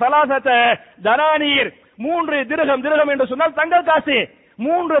 3 சலாசத்த தனானீர், 3 திர்ஹம், திர்ஹம் என்று சொன்னால் தங்க காசு,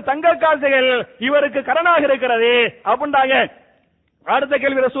 3 தங்க காசுகள் இவருக்கு கடனாக இருக்கிறது அப்படின்றாங்க. அடுத்த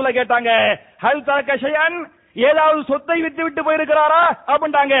கேள்வி ரசூலுல்லாஹ் கேட்டாங்க, ஹல் தரக ஷைஅன், ஏதாவது சொத்தை விட்டு விட்டு போயிருக்கிறாரா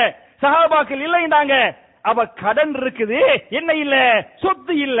அப்படின்றாங்க. சஹாபாக்கள் இல்லைன்றாங்க. அப்ப கடன் இருக்குது, என்ன இல்ல,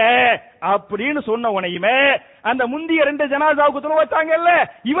 சொத்து இல்ல அப்படின்னு சொன்ன உடனேயுமே அந்த முந்திய 2 ஜனாசாவுக்கு தொழு வச்சாங்கல்ல,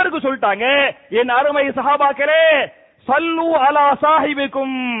 இவருக்கு சொல்லிட்டாங்க, என் அருமை சஹாபாக்களே, சல்லு அலா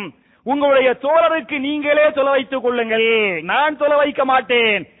சாஹிபிக்கும், உங்களுடைய தோழருக்கு நீங்களே தொழ வைத்துக் கொள்ளுங்கள், நான் தொழ வைக்க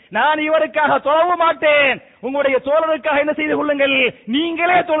மாட்டேன், நான் இவருக்காக தொழவும் மாட்டேன், உங்களுடைய தோழருக்காக என்ன செய்து கொள்ளுங்கள்,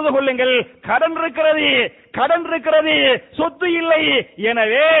 நீங்களே தொழுது கொள்ளுங்கள், கடன் இருக்கிறது, கடன் இருக்கிறது, சொத்து இல்லை,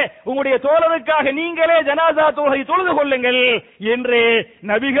 எனவே உங்களுடைய தோழருக்காக நீங்களே ஜனாசா தொழுகை தொழுது கொள்ளுங்கள் என்று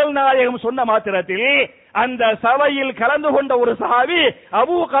நபிகள் நாயகம் சொன்ன மாத்திரத்தில் அந்த சபையில் கலந்து கொண்ட ஒரு சஹாபி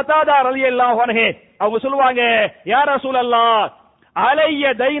அபூ கதாதா ரலியல்லாஹு அன்ஹு அவங்க சொல்லுவாங்க, யா ரசூலல்லாஹ்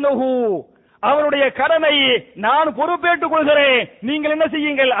அலைய தைனுஹு, அவருடைய கடனை நான் பொறுப்பேற்றுக் கொள்கிறேன், நீங்கள் என்ன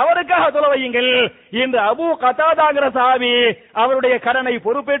செய்யுங்கள், அவருக்காக தொழ வையுங்கள் என்று அபூ கதாதாங்கிற சஹாபி அவருடைய கடனை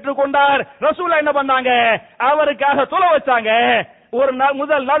பொறுப்பேற்றுக் கொண்டார். ரசூலுல்லாஹ் என்ன பண்ணாங்க, அவருக்காக தொழ வச்சாங்க. ஒரு நாள்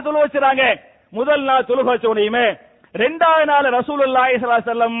முதல் நாள் தொழ வச்சாங்க. முதல் நாள் தொழ வச்ச உடனே 2வது நாள் ரசூலுல்லாஹி ஸல்லல்லாஹு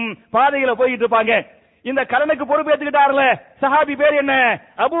அலைஹி வஸல்லம் பாதையில போயிட்டு இருப்பாங்க. இந்த கடனுக்கு பொறுப்பேற்றுக்கிட்டார்ல சஹாபி பேர் என்ன,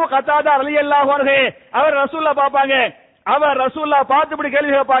 அபூ கதாதா ரலியல்லாஹு அன்ஹு. அவர் ரசூலுல்லாஹ் பாப்பாங்க. அவர் ரசூலுல்லாஹ் பார்த்துபடி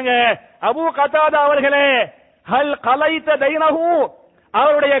கேள்வி கேட்பாங்க, அபூ கதாதா அவர்களே, ஹல் கலைத தைனஹு,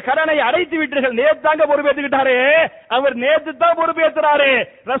 அவருடைய கடனை அடைத்து விட்டீர்கள், நேத்தாங்க பொறுப்பேற்றுக்கிட்டாரு, அவர் நேத்து தான் பொறுப்பேற்றாரு.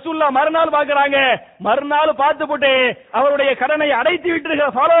 ரசூலுல்லாஹ் மறுநாள் பாக்குறாங்க, மறுநாள் பார்த்து போட்டு அவருடைய கடனை அடைத்து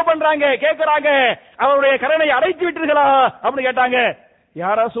விட்டீர்கள், ஃபாலோ பண்றாங்க, கேட்கறாங்க, அவருடைய கடனை அடைத்து விட்டீர்களா அப்படின்னு கேட்டாங்க. யா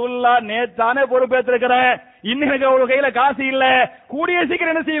ரசூலுல்லாஹ் நேத்தானே பொறுப்பேற்றிருக்கிறேன், இன்னைக்கு ஒரு கையில காசு இல்ல, கூடிய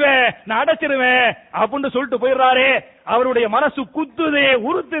சீக்கிரம் என்ன செய்வேன், நான் அடைச்சிருவேன் அப்படின்னு சொல்லிட்டு போயிடுறாரு. அவருடைய மனசு குத்துது,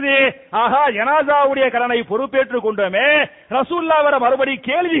 உறுத்துது. ஆஹா, ஜனாசாவுடைய கடனை பொறுப்பேற்றுக் கொண்டோமே, ரசூலுல்லாஹ் வர மறுபடி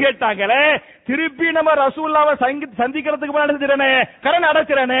கேள்வி கேட்டாங்களே, திருப்பி நம்ம ரசூலுல்லாஹ்வை சந்திக்கிறதுக்கு முன்னாடி கடன்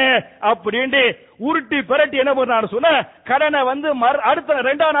அடைச்சிறனே அப்படின்னு உருட்டி பிரட்டி என்ன பண்றாரு சொன்ன, கடனை அடுத்த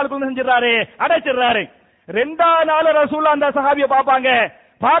 2வது நாளுக்கு செஞ்சிடறாரு, அடைச்சிடுறாரு. 2வது நாள் ரசூலுல்லாஹ் அந்த சஹாபியை பார்ப்பாங்க.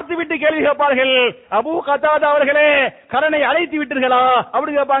 பார்த்து விட்டு கேள்வி கேட்பார்கள், அபூ கதாதா அவர்களே, கடனை அடைத்து விட்டீர்களா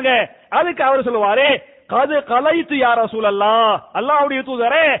அப்படி கேட்பாங்க. அதுக்கு அவர் சொல்லுவாரு, கது கலைத்து யா ரசூலல்லாஹ், அல்லாஹ்வுடைய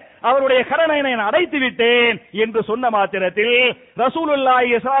தூதரே, அவருடைய கடனை நான் அடைத்து விட்டேன் என்று சொன்ன மாத்திரத்தில் ரசூலுல்லாஹி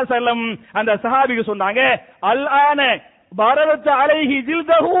ஸல்லல்லாஹு அலைஹி வஸல்லம் அந்த சஹாபிக்கு சொன்னாங்க, அல் ஆன பரதத் அலைஹி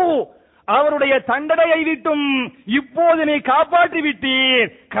ஜில்தஹு, அவருடைய தண்டனையை விட்டும் இப்போது நீ காப்பாற்றி விட்டீர்,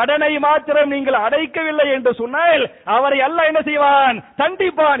 கடனை மாத்திரம் நீங்கள் அடைக்கவில்லை என்று சொன்னால் அவரை அல்லாஹ் என்ன செய்வான்,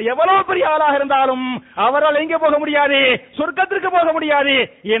 தண்டிப்பான். எவ்வளவு பெரிய ஆளாக இருந்தாலும் அவரால் எங்கே போக முடியாது, சொர்க்கத்திற்கு போக முடியாது.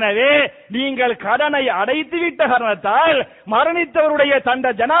 எனவே நீங்கள் கடனை அடைத்து விட்ட காரணத்தால் மரணித்தவருடைய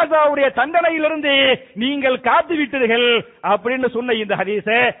ஜனாசாவுடைய தண்டனையிலிருந்து நீங்கள் காத்து விட்டீர்கள் அப்படின்னு சொன்ன இந்த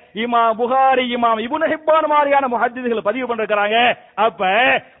ஹதீஸை இமாம் புகாரி, இமாம் இப்னு ஹிப்பான் மாதிரியான முஹத்திஸ்கள் பதிவு பண்ணிருக்காங்க. அப்ப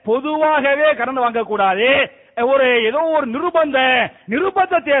பொதுவாகவே கடன் வாங்க கூடாது, ஏதோ ஒரு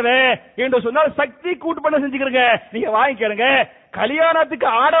நிருபந்த தேவை என்று சொன்னால் சக்தி கூட்டு பண்ண செஞ்சுக்கிறங்க, நீங்க வாங்கிக்கிறங்க. கல்யாணத்துக்கு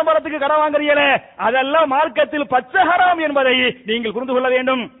ஆடம்பரத்துக்கு கடன் வாங்குறீங்களே, அதெல்லாம் மார்க்கத்தில் பச்சை ஹராம் என்பதை நீங்கள் புரிந்து கொள்ள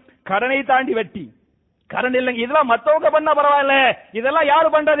வேண்டும். கடனை தாண்டி வட்டி, கரண்ட் இல்லைங்க, இதெல்லாம் மத்தவங்க பண்ண பரவாயில்ல, இதெல்லாம் யாரு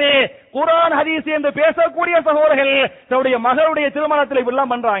பண்றது? குர்ஆன் ஹதீஸ் என்று பேசக்கூடிய சகோதரர்கள் தன்னுடைய மகளுடைய திருமணத்தில்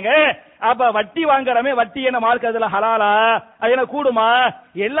இப்படிலாம் பண்றாங்க. அப்ப வட்டி வாங்குறமே, வட்டி என்ன மார்க்கத்துல ஹலாலா? அது என்ன கூடுமா?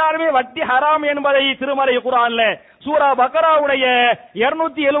 எல்லாருமே வட்டி ஹராம் என்பதை திருமறை குர்ஆன்ல சூரா பக்ராவுடைய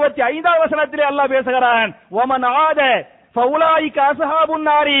 275வது வசனத்திலே அல்லாஹ் பேசுகிறான். வமன் ஆத ஃபௌலாயிக அஸ்ஹாபுன்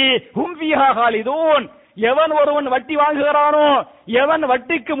நாரி ஹும் ஃபீஹா காலிதூன். எவன் ஒருவன் வட்டி வாங்குகிறானோ, எவன்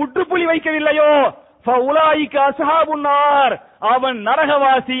வட்டிக்கு முற்றுப்புள்ளி வைக்கவில்லையோ, ஃபௌலாயிக அஸ்ஹாபுன் நார், அவன்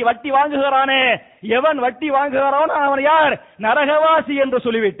நரகவாசி. வட்டி வாங்குகிறானே, எவன் வட்டி வாங்குகிறானோ அவன் யார்? நரகவாசி என்று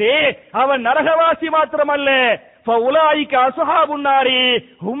சொல்லிவிட்டு அவன் நரகவாசி மாத்திரமல்ல, ஃபௌலாயிக அஸ்ஹாபுன் நாரி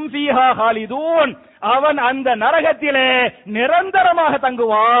ஹும் ஃபீஹா காலிதூன், அவன் அந்த நரகத்திலே நிரந்தரமாக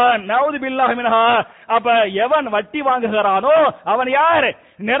தங்குவான். நவுது பில்லாஹி மின்ஹா. அப்ப எவன் வட்டி வாங்குகிறானோ அவன் யார்?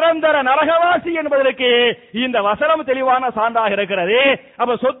 நிரந்தர நரகவாசி என்பதற்கு இந்த வசனம் தெளிவான சான்றாக இருக்கிறது.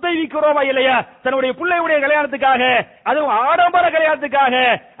 அப்ப சொத்தை விற்கிறோமா இல்லையா தன்னுடைய பிள்ளையுடைய கல்யாணத்துக்காக, அதுவும் ஆடம்பர கல்யாணத்துக்காக,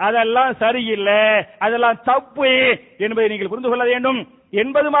 அதெல்லாம் சரியில்லை, அதெல்லாம் தப்பு என்பதை நீங்கள் புரிந்து கொள்ள வேண்டும்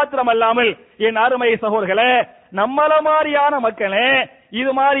என்பது மாத்திரமல்லாமல் என் அருமை சகோதரர்களே, நம்மள மாதிரியான மக்களே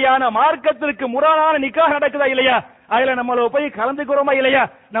இது மாதிரியான மார்க்கத்திற்கு முரணான நிக்காஹ் நடக்குதா இல்லையா, அதுல நம்மள போய் கலந்துக்கிறோமா இல்லையா,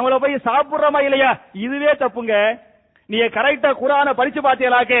 நம்மள போய் சாப்பிடுறோமா இல்லையா, இதுவே தப்புங்க. நீங்க கரெக்டா குர்ஆனை படிச்சு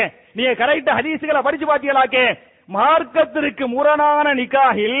பாத்தீங்களாக்க, நீங்க கரெக்டா ஹதீஸ்களை படிச்சு பாத்தீங்களாக்க, மார்க்கத்திற்கு முரணான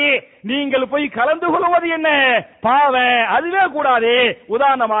நிக்காஹில் நீங்கள் போய் கலந்து கொள்வது என்ன பாவம், அதுவே கூடாது.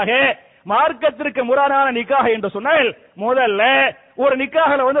 உதாரணமாக மார்க்கத்திற்கு முரணான நிக்காஹ் என்று சொன்னால், முதல்ல ஒரு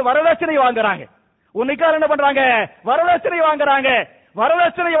நிக்காஹ்ல வரதட்சணை வாங்குறாங்க. ஒரு நிக்காஹ் என்ன பண்றாங்க? வரதட்சணை வாங்குறாங்க.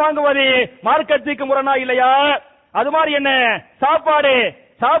 வரதட்சணை வாங்குவது மார்க்கத்துக்கு முரணா இல்லையா? அது மாதிரி என்ன சாப்பாடு,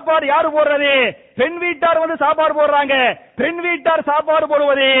 சாப்பாடு யாரு போடுறது? பெண் வீட்டார் சாப்பாடு போடுறாங்க. பெண் வீட்டார் சாப்பாடு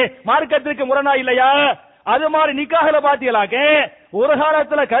போடுவது மார்க்கத்திற்கு முரணா இல்லையா? அது மாதிரி நிக்காஹ்ல பாத்தீங்களாக்க, ஒரு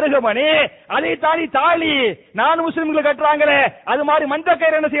காலத்துல கருகமணி, அதை தாண்டி தாலி நான் முஸ்லிம்கள் கட்டுறாங்களே, அது மாதிரி மஞ்ச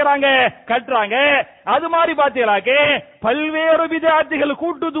கயிறு என்ன செய்யறாங்க? கட்டுறாங்க. அது மாதிரி பாத்தீங்களாக்க பல்வேறு பித்அத்துகள்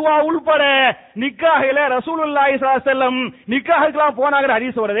கூட்டு துவா உள்பட நிக்காஹ்ல ரசூலுல்லாஹி ஸல்லல்லாஹு அலைஹி வஸல்லம் நிக்காஹுக்குலாம் போனாங்க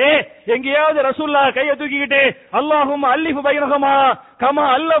ஹதீஸ் வருது. எங்கேயாவது ரசூலுல்லாஹ் கையை தூக்கிக்கிட்டு அல்லாஹும்ம அல்லிஃப் பைனஹுமா கமா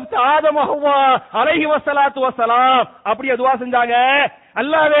அல்லஃப்த ஆதம ஹவ்வா அலைஹி வஸலாத்து வஸலாம் அப்படியே துவா செஞ்சாங்க?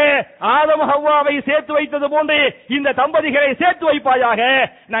 அல்லாஹ்வே ஆதம் ஹவ்வாவை சேர்த்து வைத்தது போன்று இந்த தம்பதிகளை சேர்த்து வைப்பாயாக.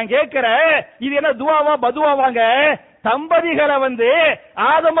 நான் கேட்கிறேன், இது என்ன துவாவா பதுவாவாங்க? தம்பதிகளை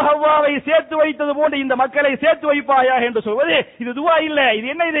ஆதம் ஹவ்வாவை சேர்த்து வைத்தது போன்று இந்த மக்களை சேர்த்து வைப்பாயா என்று சொல்வது இது துவா இல்ல, இது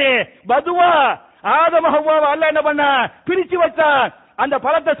என்ன? இது பதுவா. ஆதம் ஹவ்வாவை அல்லாஹ் என்ன பண்ணா? பிரிச்சு வச்சான். அந்த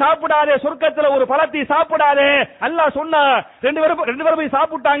பழத்தை சாப்பிடாதே, சொர்க்கத்துல ஒரு பழத்தை சாப்பிடாதே அல்லாஹ் சொன்னா. ரெண்டு பேரும் போய்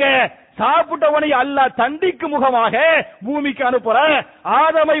சாப்பிட்டாங்க. சாப்பிட்டவனை அல்லாஹ் தண்டிக்கு முகமாக பூமிக்கு அனுப்புற.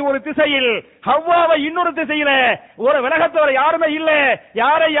 ஆதமை ஒரு திசையில், ஹவ்வாவை இன்னொரு திசையில. ஒரு விலகத்தவரை யாருமே இல்ல,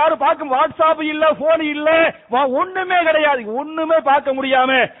 யாரும் பார்க்க வாட்ஸ்அப் இல்ல, போன் இல்ல, ஒண்ணுமே கிடையாது. ஒண்ணுமே பார்க்க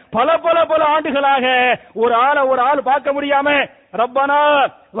முடியாம பல பல பல ஆண்டுகளாக ஒரு ஆள் பார்க்க முடியாம ரப்பனா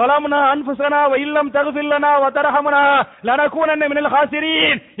வலம்னா அன்ஃபுஸனா வ இல்லம் தக்ஃபிர் லனா வ தர்ஹம்னா லனகூனன்ன மினல்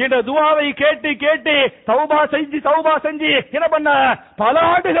ஹாசிரீன் என்ற துஆவை கேட்டு தௌபா செஞ்சு என்ன பண்ண? பல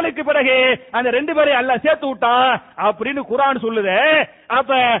ஆண்டுகளுக்கு பிறகு அந்த ரெண்டு பேரை அல்லாஹ் சேர்த்து விட்டான் அப்படின்னு குர்ஆன் சொல்லுது.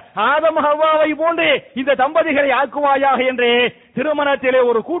 அப்ப ஆதம் ஹவ்வாவை போன்று இந்த தம்பதிகளை ஆக்குவாயாக என்று திருமணத்திலே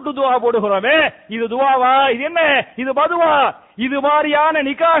ஒரு கூட்டு துஆ போடுகிறோமே, இது துஆவா? இது என்ன? இது பதுவா. இது மாதிரியான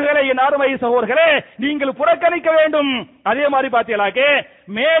நிக்காஹ்களை என் அருமை சகோதரர்களே நீங்கள் புறக்கணிக்க வேண்டும். அதே மாதிரி பாத்தீங்களாக்கே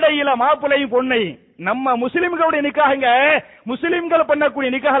மேடையில மாப்பிள்ளையும் பொண்ணை நம்ம முஸ்லிம்களுடைய நிக்காஹங்க, முஸ்லிம்கள் பண்ணக்கூடிய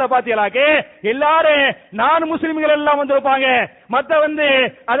நிக்காஹ்ல பாத்தீங்களாக்கே எல்லாரும் நான் முஸ்லிம்கள் எல்லாம் வந்திருப்பாங்க. மத்த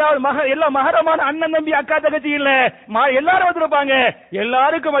அதாவது எல்லா மகரமான அண்ணன் தம்பி அக்கா தங்கச்சி இல்ல, எல்லாரும் வந்திருப்பாங்க.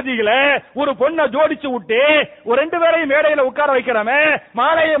 எல்லாருக்கும் மத்தியில ஒரு பொண்ணை ஜோடிச்சு விட்டு ஒரு ரெண்டு பேரையும் மேடையில உட்கார வைக்கிறோமே,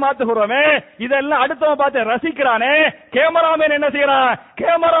 மாலையை மாத்துகிறோமே, இதெல்லாம் அடுத்தவன் பார்த்து ரசிக்கிறானே. கேமராமேன் என்ன செய்யறான்?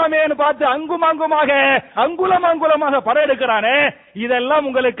 கேமராமேன் பார்த்து அங்குலமாக படம் எடுக்கிறானே. இதெல்லாம்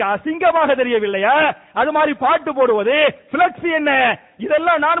உங்களுக்கு அசிங்கமாக தெரியவில்லையா? அது மாதிரி பாட்டு போடுவது, பிளக்ஸ் என்ன,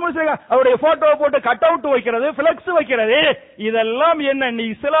 இதெல்லாம் நான் அவருடைய போட்டோ போட்டு கட் அவுட் வைக்கிறது, பிளக்ஸ் வைக்கிறது, இதெல்லாம் என்ன? நீ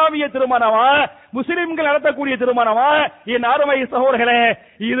இஸ்லாமிய திருமணமா, முஸ்லிம்கள் நடத்தக்கூடிய திருமணமா? என் அருமை சகோதரர்களே,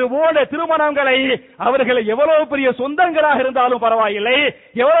 இது போன்ற திருமணங்களை அவர்கள் எவ்வளவு பெரிய சொந்தங்களாக இருந்தாலும் பரவாயில்லை,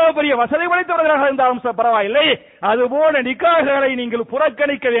 எவ்வளவு பெரிய வசதி படைத்தவர்களாக இருந்தாலும் பரவாயில்லை, அது போன்ற நிக்காஹ்களை நீங்கள்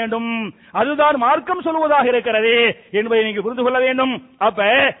புறக்கணிக்க வேண்டும். அதுதான் மார்க்கம் சொல்வதாக இருக்கிறது என்பதை நீங்கள் புரிந்து கொள்ள வேண்டும். அப்ப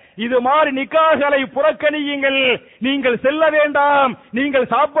இது மாதிரி நிக்காஹ்களை புறக்கணியுங்கள். நீங்கள் செல்ல வேண்டாம்,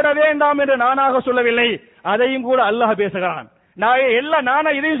 நீங்கள் சாப்பிட வேண்டாம் என்று நானாக சொல்லவில்லை, அதையும் கூட அல்லாஹ் பேசுகிறான்.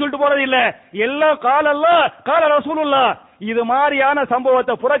 நானா இதையும் சொல்லிட்டு போறது இல்ல, எல்லாம் கால அல்லாஹ் கால ரசூலுல்லாஹ். இது மாதிரியான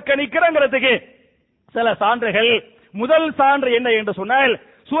சம்பவத்தை புறக்கணிக்கிறங்கிறதுக்கு சில சான்றுகள். முதல் சான்று என்ன என்று சொன்னால்,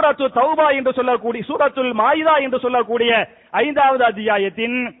 சூரத்து தௌபா என்று சொல்லக்கூடிய சூரத்துல் மாயிதா என்று சொல்லக்கூடிய 5வது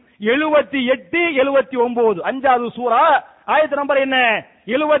அத்தியாயத்தின் 78, 79 5வது சூரா ஆயத்து நம்பர் என்ன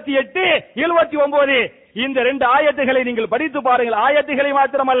 78, 79 இந்த 2 ஆயத்துகளை நீங்கள் படித்து பாருங்கள். ஆயத்துகளை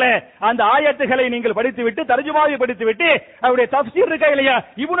மாத்திரமல்ல, அந்த ஆயத்துகளை நீங்கள் படித்துவிட்டு தர்ஜுமாவை படித்துவிட்டு அவருடைய தஃப்சீர் இருக்கா இல்லையா,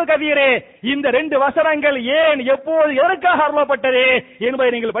 இப்னு கதீரே இந்த 2 வசனங்கள் ஏன் எப்போது எதற்காக அருளப்பட்டது என்பதை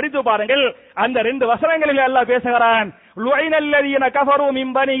நீங்கள் படித்து பாருங்கள். அந்த 2 வசனங்களில் அல்லாஹ் பேசுகிறான், லுஐனல்லதீன கஃபரு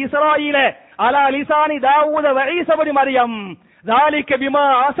மின் பனி இஸ்ராயீல அலா லிசானி தாவூத வ ஈஸா இப்னு மரியம் ذلك بما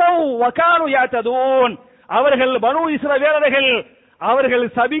عصوا وكانوا يعتدون. அவர்கள் பனூ இஸ்ரவேலர்கள் அவர்கள்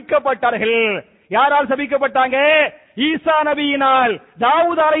சபிக்கப்பட்டார்கள். யாரால் சபிக்கப்பட்டாங்க? ஈசா நபியினால்,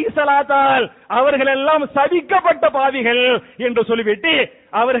 தாவூத் அலைஹிஸ்ஸலாத்தால். அவர்கள் எல்லாம் சபிக்கப்பட்ட பாவிகள் என்று சொல்லிவிட்டு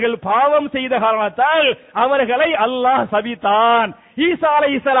அவர்கள் பாவம் செய்த காரணத்தால் அவர்களை அல்லாஹ் சபித்தான். ஈசா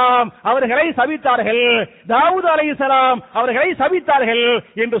அலைஹிஸ்ஸலாம் அவர்களை சபித்தார்கள், தாவூத் அலைஹிஸ்ஸலாம் அவர்களை சபித்தார்கள்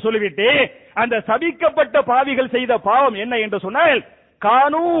என்று சொல்லிவிட்டு அந்த சபிக்கப்பட்ட பாவிகள் செய்த பாவம் என்ன என்று சொன்னால்,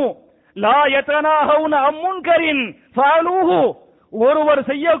 கானு லா யதனாஹவுன அன் முன்கரின் ஃபஅலூஹு. ஒருவர்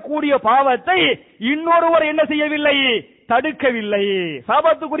செய்யக்கூடிய பாவத்தை இன்னொருவர் என்ன செய்யவில்லை, தடுக்கவில்லை.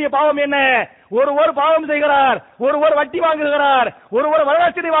 சாபத்துக்குரிய பாவம் என்ன? ஒருவர் பாவம் செய்கிறார், ஒருவர் வட்டி வாங்குகிறார், ஒருவர்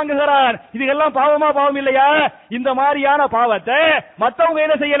வரதட்சணை வாங்குகிறார். இதுக்கெல்லாம் பாவமா பாவம் இல்லையா? இந்த மாதிரியான பாவத்தை மத்தவங்க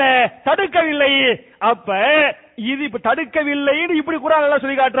என்ன செய்யல, தடுக்கவில்லை. அப்ப இது தடுக்கவில்லை இப்படி குர்ஆன் எல்லாம்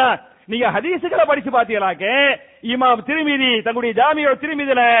சொல்லி காட்டுறான். நீங்க ஹதீஸ்களை படிச்சு பாத்தீங்களாக்க இமாம் திர்மிதி தங்களுடைய ஜாமிஉ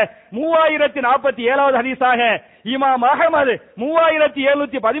திர்மிதில 3047வது ஹதீஸாக, இமாம் அஹ்மத்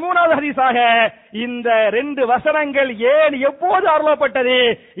 3713வது ஹதீஸாக இந்த 2 வசனங்கள் ஏன் எப்போது அருளப்பட்டது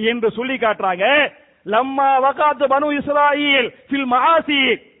என்று சொல்லி காட்டுறாங்க. லம்மா வகாத் பனு இஸ்ராயீல் ஃபில் மஆசி,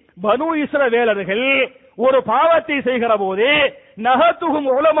 பனு இஸ்ரவேலர்கள் ஒரு பாவத்தை செய்கிற போது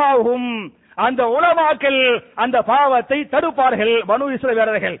நஹத்துஹும் உலமாஹும், அந்த உலமாக்கள் அந்த பாவத்தை தடுப்பார்கள். பனு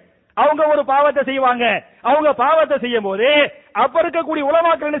இஸ்ரவேலர்கள் அவங்க ஒரு பாவத்தை செய்வாங்க, அவங்க பாவத்தை செய்யும் போது அப்ப இருக்கக்கூடிய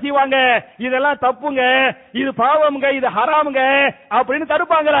உலமாக்கள் என்ன செய்வாங்க, இதெல்லாம் தப்புங்க, இது பாவம்ங்க, இது ஹராம்ங்க அப்படின்னு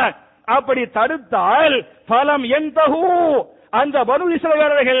தடுப்பாங்களா? அப்படி தடுத்தால் ஃபலம் யன்தஹு, அந்த பனு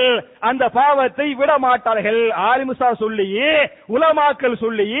இஸ்ரவேலர்கள் அந்த பாவத்தை விட மாட்டார்கள். ஆலிமுசா சொல்லி உலமாக்கள்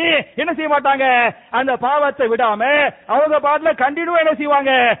சொல்லி என்ன செய்ய மாட்டாங்க, அந்த பாவத்தை விடாம அவங்க பாட்டுல கண்டினியூ என்ன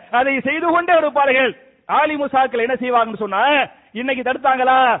செய்வாங்க, அதை செய்து கொண்டே இருப்பார்கள். ஆலிமுசாக்கள் என்ன செய்வாங்கன்னு சொன்னா, இன்னைக்கு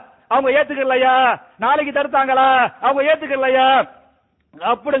தடுத்தாங்களா அவங்க ஏத்துக்கலையா, நாளைக்கு தடுத்தாங்களா அவங்க ஏத்துக்கலையா,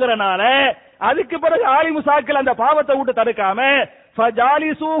 அப்படிங்கறனால அதுக்கு பிறகு ஆலிமுசாக்கள் அந்த பாவத்தை விட்டு தடுக்காம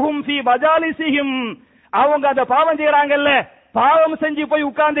ஃபஜாலிசூஹும் ஃபீ மஜாலிசிஹிம், அவங்க அந்த பாவம் செய்யறாங்கல்ல, பாவம் செஞ்சு போய்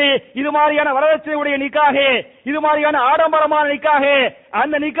உட்கார்ந்து இது மாதிரியான வரதட்சணையுடைய நிக்காக, இது மாதிரியான ஆடம்பரமான நிக்காக,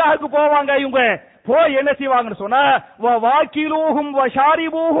 அந்த நிக்காஹுக்கு போவாங்க. இவங்க போய் என்ன செய்வாங்கன்னு சொன்னா, வாக்கிலூஹும்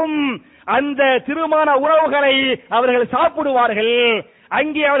வஷாரிபூஹும், அந்த திருமண உணவுகளை அவர்கள் சாப்பிடுவார்கள்,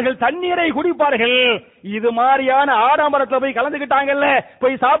 அங்கே அவர்கள் தண்ணீரை குடிப்பார்கள். இது மாதிரியான ஆடம்பரத்துல போய் கலந்துக்கிட்டாங்கல்ல,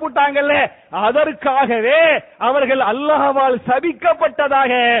 போய் சாப்பிட்டாங்கல்ல, அதற்காகவே அவர்கள் அல்லாஹ்வால்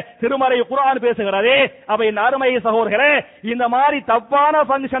சபிக்கப்பட்டதாக திருமறை குர்ஆன் பேசுகிறது. அப்ப என் அருமை சகோதரர்களே, இந்த மாதிரி தப்பான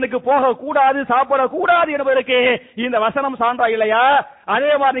ஃபங்க்ஷனுக்கு போக கூடாது, சாப்பிட கூடாது என்பதற்கு இந்த வசனம் சான்றா இல்லையா?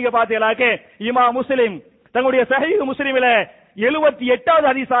 அதே மாதிரி நீங்க பாத்தீங்களாக்க இமாம் முஸ்லிம் தங்களுடைய சஹீஹ் முஸ்லிமில 78வது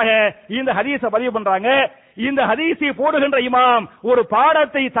ஹதீஸாக இந்த ஹதீஸை பதிவு பண்றாங்க. இந்த ஹதீஸை போடுகின்ற இமாம் ஒரு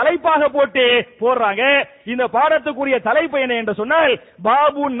பாடத்தை தலைப்பாக போட்டு போடுறாங்க. இந்த பாடத்துக்குரிய தலைப்பு என்ன என்று சொன்னால்,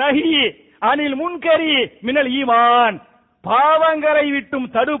 பாபு நஹி அனில் முன்கரி மினல் ஈமான், பாவங்களை விட்டும்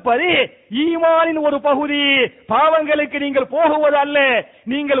தடுப்பது ஈமானின் ஒரு பகுதி. பாவங்களுக்கு நீங்கள் போகுவது அல்ல,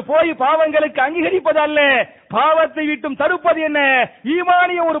 நீங்கள் போய் பாவங்களுக்கு அங்கீகரிப்பது அல்ல, பாவத்தை விட்டும் தடுப்பது என்ன,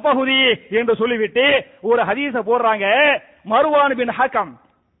 ஈமானிய ஒரு பகுதி என்று சொல்லிவிட்டு ஒரு ஹதீஸ போடுறாங்க. மர்வான் பின் ஹக்கம்,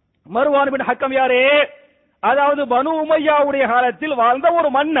 மர்வான் பின் ஹக்கம் யாரு? அதாவது பனு உமையாவுடைய காலத்தில் வாழ்ந்த ஒரு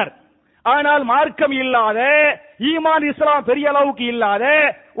மன்னர். ஆனால் மார்க்கம் இல்லாத, ஈமான் இஸ்லாம் பெரிய அளவுக்கு இல்லாத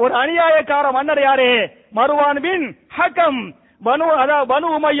ஒரு அநியாயக்கார மன்னர் யாரு? மர்வான் பின் ஹக்கம். பனு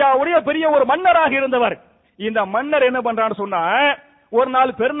உமையாவுடைய பெரிய ஒரு மன்னராக இருந்தவர். இந்த மன்னர் என்ன பண்றான்னு சொன்னா, ஒரு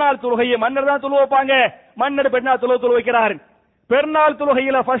நாள் பெருநாள் தொழுகையை மன்னர் தான் தொழு வைப்பாங்க. மன்னர் பெருநாள் தொழு வைக்கிறார். பெருநாள்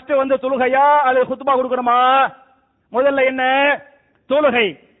தொழுகையில ஃபர்ஸ்ட் வந்து தொழுகையா அல்லது குத்பா கொடுக்கணுமா? முதல்ல என்ன தொழுகை.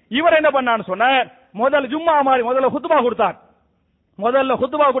 இவர் என்ன பண்ணான்னு சொன்ன, முதல் ஜும்மா மாதிரி முதல்ல குத்பா கொடுத்தார். முதல்ல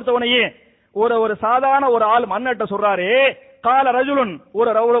குத்பா கொடுத்த உடனே ஒரு சாதாரண ஒரு ஆள் மன்னட்ட சொல்றாரு, கால ரஜுலுன்,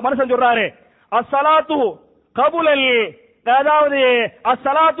 ஒரு மனுஷன் சொல்றாரு, அஸ்ஸலாத்து கபுலல், அதாவது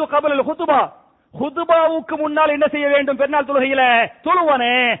அஸ்ஸலாத்து கபுலல் குத்பா, குத்பாவுக்கு முன்னால் என்ன செய்ய வேண்டும், பெருநாள் தொழுகையில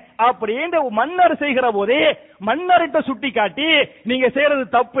தொழுவனே அப்படின்னு மன்னர் செய்கிற போது மன்னர்கிட்ட சுட்டி காட்டி, நீங்க செய்யறது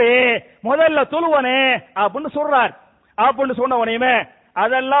தப்பு, முதல்ல தொழுவனே அப்படின்னு சொல்றார். அப்படின்னு சொன்ன உடனே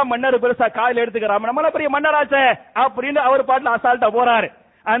அதெல்லாம் மன்னர் பெருசா காதில் எடுத்துக்கிறாம, நம்மள பெரிய மன்னராச்ச அப்படின்னு அவர் பாட்டுல அசால்ட்டா போறாரு.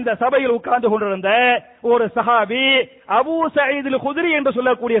 அந்த சபையில் உட்கார்ந்து கொண்டிருந்த ஒரு சஹாபி அபூ சயீத் அல் குத்ரி என்று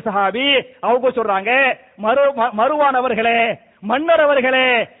சொல்லக்கூடிய சஹாபி அவங்க சொல்றாங்க, மருவான் அவர்களே, மன்னர் அவர்களே,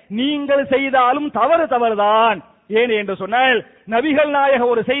 நீங்கள் செய்தாலும் தவறுதான். ஏன் என்று சொன்னால் நபிகள் நாயக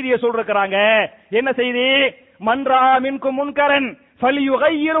ஒரு செய்தியை சொல்றாங்க. என்ன செய்தி? மன்ரா மின்கும் முன்கரன்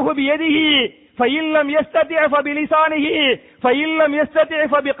ஃபல்யுகையிருஹு பியதிஹி ஃபஇல்லம் யஸ்ததி' ஃபபிலிசானிஹி ஃபஇல்லம் யஸ்ததி'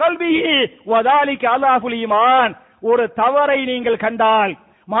 ஃபபிகல்பிஹி வதாலிக அல்லாஹுல் ஈமான். ஒரு தவறை நீங்கள் கண்டால்,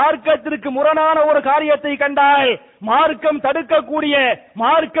 மார்க்கத்திற்கு முரணான ஒரு காரியத்தை கண்டால், மார்க்கம் தடுக்கக்கூடிய,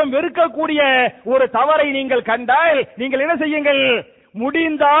 மார்க்கம் வெறுக்கக்கூடிய ஒரு தவறை நீங்கள் கண்டால், நீங்கள் என்ன செய்யுங்கள்?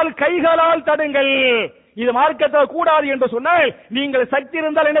 முடிந்தால் கைகளால் தடுங்கள். இது மார்க்கத்தை கூடாது என்று சொன்னால் நீங்கள் சக்தி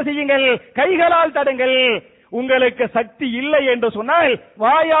இருந்தால் என்ன செய்யுங்கள்? கைகளால் தடுங்கள். உங்களுக்கு சக்தி இல்லை என்று சொன்னால்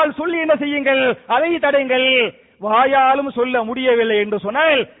வாயால் சொல்லி என்ன செய்யுங்கள்? அதை தடுங்கள். வாயாலும் சொல்ல முடியவில்லை என்று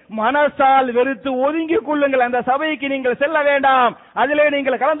சொன்னால் மனசால் வெறுத்து ஒதுங்கிக் கொள்ளுங்கள். அந்த சபைக்கு நீங்கள் செல்ல வேண்டாம், அதிலே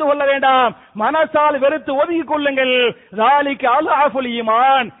நீங்கள் கலந்து கொள்ள வேண்டாம். மனசால் வெறுத்து ஒதுங்கிக் கொள்ளுங்கள். ذَلِكَ أَضْعَفُ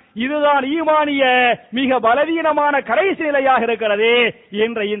الْإِيمَانِ. இதுதான் ஈமானிய மிக பலவீனமான கடைசி நிலையாக இருக்கிறது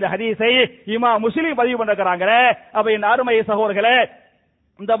என்ற இந்த ஹதீஸை இமாம் முஸ்லிம் பதிவு பண்ணிருக்கிறாங்க. அப்ப என் அருமை சகோதரர்களே,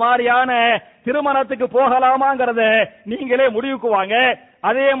 இந்த மாதிரியான திருமணத்துக்கு போகலாமாங்கிறத நீங்களே முடிவுக்கு வாங்க.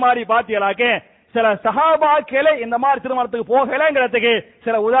 அதே மாதிரி பாத்தீங்களாக்க சில சஹாபாக்களே இந்த மாதிரி திருமணத்துக்கு போகலங்கிறதுக்கு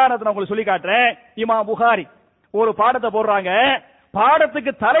சில உதாரணத்தை நான் உங்களுக்கு சொல்லி காட்டுறேன். இமாம் புகாரி ஒரு பாடத்தை போடுறாங்க.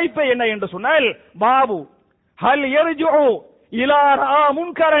 பாடத்துக்கு தலைப்பு என்ன என்று சொன்னால், பாபு ஹல் யர்ஜுஉ இலா ரா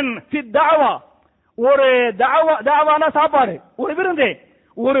முன்கரன் ஃபி தஅவா. ஒரு தஅவானா சாப்பாடு, ஒரு விருந்து,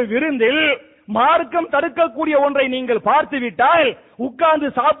 ஒரு விருந்தில் மார்க்கம் தடுக்கக்கூடிய ஒன்றை நீங்கள் பார்த்து விட்டால் உட்கார்ந்து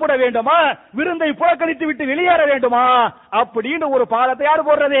சாப்பிட வேண்டுமா, விருந்தை புறக்கணித்து விட்டு வெளியேற வேண்டுமா அப்படின்னு ஒரு பாடத்தை யார்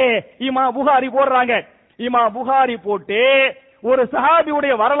போடுறது? இமாம் புகாரி போடுறாங்க. இமாம் புகாரி போட்டு ஒரு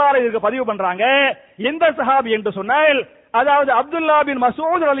சஹாபியுடைய வரலாறு இதுக்கு பதிவு பண்றாங்க. எந்த சஹாபி என்று சொன்னால், அதாவது அப்துல்லா பின்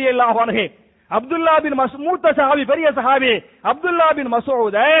மஸ்ஊத் ரலியல்லாஹு அன்ஹு. அப்துல்லா பின் மஸ்ஊத் மூத்த சஹாபி, பெரிய சஹாபி. அப்துல்லா பின்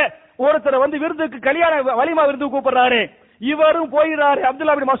மஸ்ஊத் ஒருத்தர் வந்து விருந்துக்கு, கல்யாண வலிமா விருந்துக்கு கூப்பிடுறாரு. இவரும் போயிடுறாரு.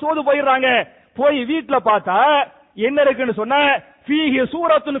 அப்துல்லா பின் மஸ்ஊத் போயிடுறாங்க. போய் வீட்டுல பார்த்தா என்ன இருக்குன்னு சொன்ன, ஃபீஹி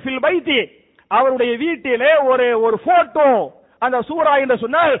சூரத்துன் ஃபில் பைத்தி. அவருடைய வீட்டிலே ஒரு போட்டோ. அந்த சூரா என்று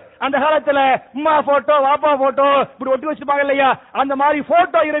சொன்னால் அந்த காலத்துல அம்மா போட்டோ, வாப்பா போட்டோ இப்படி ஒட்டி வச்சிருப்பாங்க இல்லையா, அந்த மாதிரி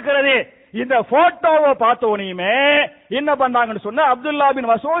போட்டோ இருக்கிறது. இந்த போட்டோவை பார்த்தோனையுமே என்ன பண்ணாங்கன்னு சொன்னா, அப்துல்லா பின்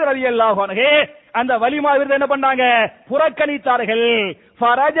மஸ்ஊத் ரலியல்லாஹு அன்ஹு அந்த வலிமா விருது என்ன பண்ணாங்க? புறக்கணித்தார்கள்.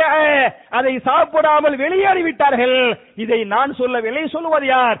 அதை சாப்பிடாமல் வெளியேறி விட்டார்கள். இதை நான் சொல்லவில்லை, சொல்லுவது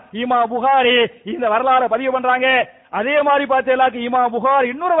யார்? இமாம் புகாரி இந்த வரலாறு பதிவு பண்றாங்க. அதே மாதிரி பார்த்தீங்களா, இமாம் புகாரி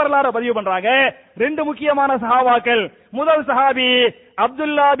இன்னொரு வரலாறு பதிவு பண்றாங்க. ரெண்டு முக்கியமான சஹாபாக்கள். முதல் சஹாபி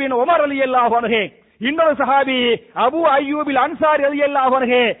அப்துல்லா பின் உமர் ரலியல்லாஹு அன்ஹு, இன்னொரு சஹாபி அபு அய்யூபில் அன்சாரி ரலியல்லாஹு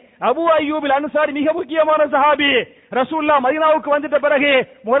அன்ஹு. அபு அய்யூபில் அன்சாரி மிக முக்கியமான சஹாபி. ரசூலுல்லாஹ் மதீனாவுக்கு வந்துட்ட பிறகு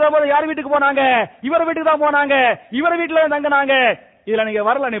முத யார் வீட்டுக்கு போனாங்க? இவர் வீட்டுக்கு தான் போனாங்க. இவர் வீட்டுல தங்கினாங்க. இதுல நீங்க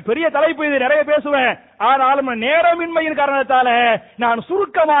வரல, பெரிய தலைப்பு, இது நிறைய பேசுவேன். ஆனாலும் நேரமின்மையின் காரணத்தால நான்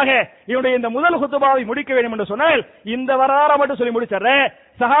சுருக்கமாக என்னுடைய இந்த முதல் குத்துபாவை முடிக்க வேண்டும் என்று சொன்னால் இந்த வரலாறை மட்டும் சொல்லி முடிச்சிடுறேன்.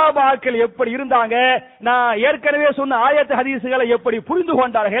 சஹாபாக்கள் எப்படி இருந்தாங்க, நான் ஏற்கனவே சொன்ன ஆயத்து ஹதீசுகளை எப்படி புரிந்து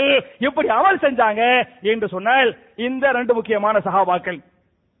கொண்டார்கள், எப்படி அமல் செஞ்சாங்க என்று சொன்னால் இந்த ரெண்டு முக்கியமான சஹாபாக்கள்.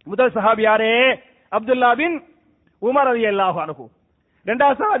 முதல் சஹாபி யாரே? அப்துல்லா பின் உமர் ரலியல்லாஹு அன்ஹு.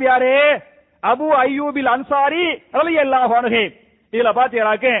 இரண்டாவது சஹாபி யாரே? அபு அய்யூபில் அன்சாரி ரலியல்லாஹு அன்ஹு. இதுல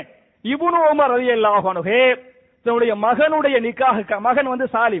பாத்தீங்களாக்க இப்னு உமர் ரலியல்லாஹு அன்ஹு தன்னுடைய மகனுடைய நிக்காஹ், மகன் வந்து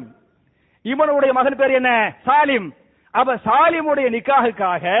சாலிம், இவனுடைய மகன் பேர் என்ன? சாலிம். அப்ப சாலிமுடைய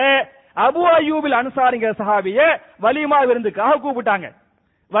நிக்காஹுக்காக அபு அய்யூபில் அன்சாரிங்கிற சஹாபிய வலிமா விருந்துக்காக கூப்பிட்டாங்க.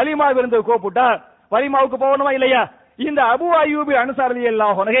 வலிமா விருந்து கூப்பிட்டா வலிமாவுக்கு போகணுமா இல்லையா? இந்த அபு அய்யூபில் அன்சாரி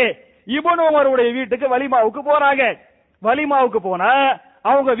ரலியல்லாஹு அன்ஹு இப்னு உமருடைய வீட்டுக்கு வலிமாவுக்கு போறாங்க. வலிமாவுக்கு போனா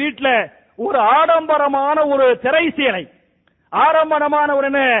அவங்க வீட்டுல ஒரு ஆடம்பரமான ஒரு திரை சேலை, ஆரம்பமான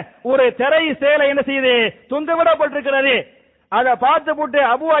ஒரு திரை சேலை என்ன செய்யுது? தொங்க விடப்பட்டிருக்கிறது. அதை பார்த்து போட்டு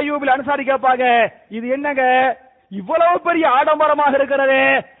அபு அய்யூபில் அன்சாரி கேட்பாங்க, இது என்னங்க இவ்வளவு பெரிய ஆடம்பரமாக இருக்கிறது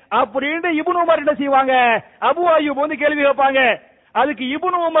அப்படின்னு இப்னு உமர் என்ன செய்வாங்க? அபு அய்யூப் வந்து கேள்வி கேட்பாங்க. அதுக்கு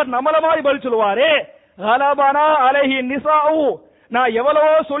இப்னு உமர் நம்மள மாதிரி பதில் சொல்லுவாரு, கலபனா அலைஹி நிசாஉ. நான்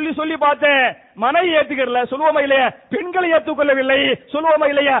எவ்வளவோ சொல்லி சொல்லி பார்த்தேன், மனை ஏத்துக்கல, சொல்லுவோமா இல்லையா? பெண்களை ஏத்துக்கொள்ளவில்லை, சொல்லுவோமா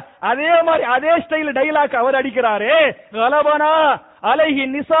இல்லையா? அதே மாதிரி அதே ஸ்டைல் டைலாக் அவர் அடிக்கிறாரு. கலபனா அலைஹி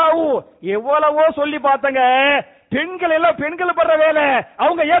நிசாஉ, எவ்வளவோ சொல்லி பார்த்தங்க, பெண்கள் எல்லாம் பெண்கள் பண்ற வேலை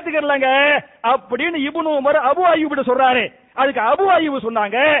அவங்க ஏத்துக்கலங்க அப்படின்னு இப்னு உமர் அபு அய்யூப் சொல்றாரு. அதுக்கு அபு அய்யூப்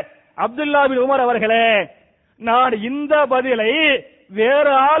சொன்னாங்க, அப்துல்லா பின் உமர் அவர்களே, நான் இந்த பதிலை வேற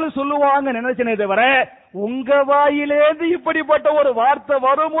ஆளு சொல்லுவாங்க நினைச்சனே தவிர உங்க வாயிலேந்து இப்படிப்பட்ட ஒரு வார்த்தை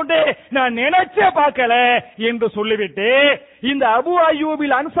வரும் நான் நினைச்சே பார்க்கல என்று சொல்லிவிட்டு இந்த அபு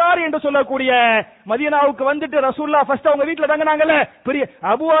அய்யூபில் அன்சாரி என்று சொல்லக்கூடிய மதீனாவுக்கு வந்துட்டு ரசூலுல்லாஹ் ஃபர்ஸ்ட் அவங்க வீட்ல தங்கினாங்கல்ல, பெரிய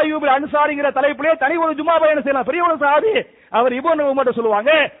அபு அய்யூபில் அன்சாரிங்கிற தலைப்பிலே தனி ஒரு ஜும்மா பயணம் செய்யலாம். பெரிய ஒரு சஹாபி அவர் இப்னு உமர்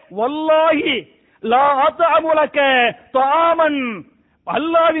சொல்லுவாங்க, வல்லாஹி லா அத்அமு லக தஆமன்,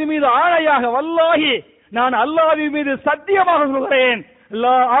 அல்லாஹ்வின் மீது ஆணையாக, வல்லாஹி நான் அல்லாஹ்வின் மீது சத்தியமாக சொல்கிறேன்,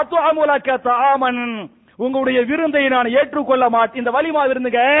 லா அத்அமு லக தஆமன், உங்களுடைய விருந்தை நான் ஏற்றுக்கொள்ள மாட்டேன். இந்த வலிமா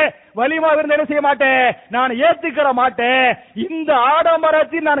விருந்துங்க, வலிமா விருந்து என்ன செய்ய மாட்டேன், நான் ஏத்துக்கிற மாட்டேன். இந்த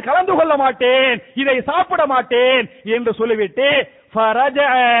ஆடம்பரத்தில் நான் கலந்து கொள்ள மாட்டேன், இதை சாப்பிட மாட்டேன் என்று சொல்லிவிட்டு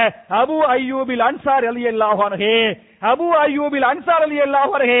ஃபரஜஅ அபு அய்யூபில் அன்சாரி ரலியல்லாஹு அன்ஹு, அபு அய்யூபில் அன்சாரி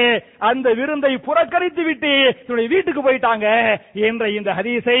ரலியல்லாஹு அன்ஹு அந்த விருந்தை புறக்கணித்து விட்டு தன்னுடைய வீட்டுக்கு போயிட்டாங்க என்ற இந்த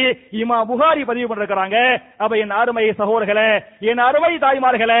ஹதீஸை இமாம் புகாரி பதிவு பண்ணிருக்காங்க. அப்ப என் அருமை சகோதரர்களே, என் அருமை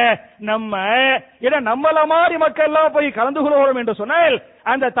தாய்மார்களே, நம்மள மாதிரி மக்கள் எல்லாம் போய் கலந்து கொள்வோம் என்று சொன்னால்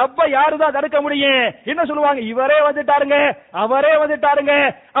அந்த தப்பை யாருதான் தடுக்க முடியும்? என்ன சொல்லுவாங்க, இவரே வந்துட்டாருங்க, அவரே வந்துட்டாருங்க.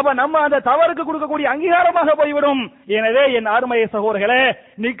 அப்ப நம்ம அந்த தவறுக்கு கொடுக்கக்கூடிய அங்கீகாரமாக போய்விடும். எனவே என் அருமை சகோதரர்களே,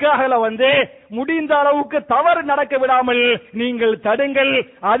 நிக்காஹ்ல முடிந்த அளவுக்கு தவறு நடக்க விடாமல் நீங்கள் தடுங்கள்.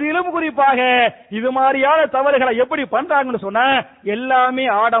 அதிலும் குறிப்பாக இது மாதிரியான தவறுகளை எப்படி பண்றாங்கன்னு சொன்னா, எல்லாமே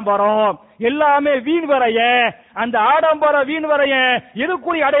ஆடம்பரம், எல்லாமே வீண் வரைய, அந்த ஆடம்பர வீண் வரைய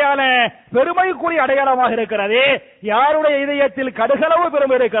எதுக்குரிய அடையாளம், பெருமைக்குரிய அடையாளமாக இருக்கிறது. யாருடைய இதயத்தில் கடுகளவு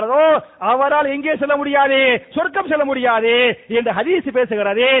பெருமை இருக்கிறதோ அவரால் எங்கே செல்ல முடியாது, சொர்க்கம் செல்ல முடியாது என்று ஹதீஸ்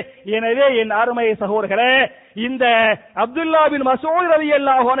பேசுகிறது. எனவே என் அருமை சகோதரர்களே, இந்த அப்துல்லா பின் மஸ்ஊத்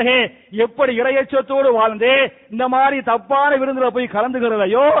ரலியல்லாஹு அன்ஹு எப்படி இறையச்சத்தோடு வாழ்ந்து இந்த மாதிரி தப்பான விருந்துல போய்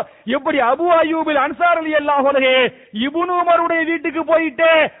கலந்துகிறதையோ, எப்படி அபு அய்யூபில் அன்சாரி ரலியல்லாஹு அன்ஹு இப்னு உமருடைய வீட்டுக்கு போயிட்டு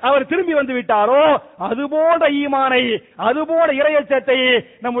அவர் திரும்பி வந்து விட்டாரோ, அதுபோன்ற ஈமானை, அதுபோன்ற இறையச்சத்தை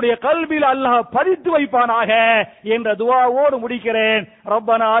நம்முடைய கல்வியில் அல்லாஹ் பதித்து வைப்பானாக என்ற துஆவோடு முடிக்கிறேன்.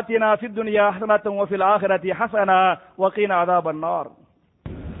 ரப்பனா ஆத்தினா ஃபித் துன்யா ஹஸனத்தன் வ ஃபில் ஆখিরাতি ஹஸனா வ கீனா அஸாபன் நார்.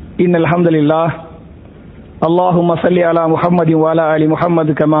 இன்னல் ஹம்துலில்லாஹ் اللهم صل على محمد وعلى آل محمد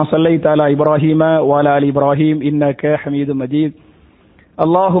كما صليت على إبراهيم وعلى آل إبراهيم إنك حميد مجيد.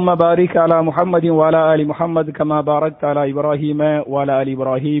 اللهم بارك على محمد وعلى آل محمد كما باركت على إبراهيم وعلى آل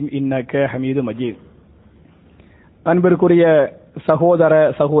إبراهيم إنك حميد مجيد. அன்பிற்குரிய சகோதர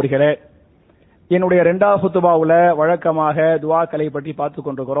சகோதரிகளே, என்னுடைய இரண்டாவது குத்துபாவுல வழக்கமாக துஆக்களை பற்றி பார்த்துக்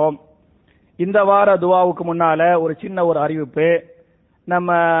கொண்டிருக்கிறோம். இந்த வார துஆவுக்கு முன்னால ஒரு சின்ன ஒரு அறிவிப்பு. நம்ம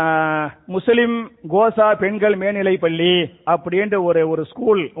முஸ்லிம் கோசா பெண்கள் மேல்நிலை பள்ளி அப்படின்ற ஒரு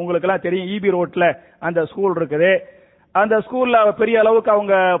ஸ்கூல் உங்களுக்கு எல்லாம் தெரியும், ஈபி ரோட்ல அந்த ஸ்கூல் இருக்குது. அந்த ஸ்கூல்ல பெரிய அளவுக்கு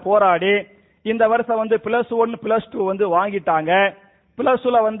அவங்க போராடி இந்த வருஷம் +1 +2 வாங்கிட்டாங்க.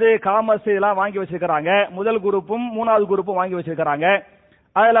 +2ல காமர்ஸ் இதெல்லாம் வாங்கி வச்சிருக்காங்க. முதல் குரூப்பும் 3வது குரூப்பும் வாங்கி வச்சிருக்காங்க.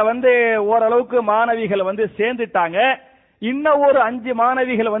 அதுல ஓரளவுக்கு மாணவிகள் சேர்ந்துட்டாங்க. இன்னும் ஒரு 5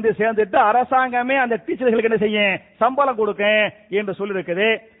 மாணவிகள் சேர்ந்துட்டு அரசாங்கமே அந்த டீச்சர்களுக்கு என்ன செய்யும், சம்பளம் கொடுக்க என்று சொல்லிருக்குது.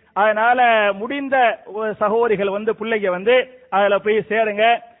 அதனால முடிந்த சகோதரிகள் பிள்ளைங்க அதுல போய் சேருங்க.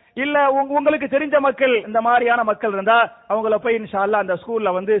 இல்ல உங்களுக்கு தெரிஞ்ச மக்கள் இந்த மாதிரியான மக்கள் இருந்தா அவங்கள போய் இன்ஷா அல்லாஹ் அந்த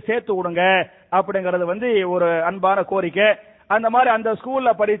ஸ்கூல்ல சேர்த்து விடுங்க அப்படிங்கறது ஒரு அன்பான கோரிக்கை. அந்த மாதிரி அந்த ஸ்கூல்ல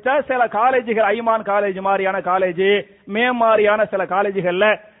படித்த சில காலேஜுகள், ஐமான் காலேஜ் மாதிரியான காலேஜ், மாதிரியான சில காலேஜுகள்ல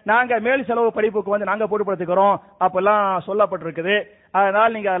நாங்க மேல் செலவு படிப்புக்கு நாங்க போட்டுப்படுத்திக்கிறோம் அப்பெல்லாம் சொல்லப்பட்டிருக்குது. அதனால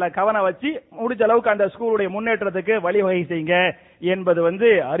நீங்க அதுல கவனம் வச்சு முடிஞ்ச அளவுக்கு அந்த ஸ்கூலுடைய முன்னேற்றத்துக்கு வழிவகை செய்யுங்க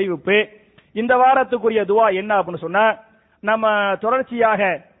என்பது அறிவிப்பு. இந்த வாரத்துக்குரிய துஆ என்ன அப்படின்னு சொன்னா, நம்ம தொடர்ச்சியாக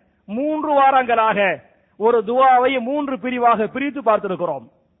 3 வாரங்களாக ஒரு துஆவை 3 பிரிவாக பிரித்து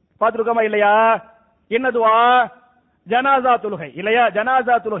பார்த்திருக்கோமா இல்லையா? என்ன துஆ? ஜனாசா தொழுகை இல்லையா?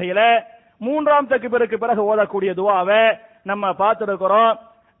 ஜனாசா தொழுகையில 3ஆம் தக்பீருக்கு பிறகு ஓதக்கூடிய துஆவை நம்ம பார்த்திருக்கிறோம்.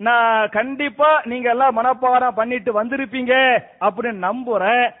 நான் கண்டிப்பா நீங்க எல்லாம் மனப்பாடம் பண்ணிட்டு வந்திருப்பீங்க அப்படின்னு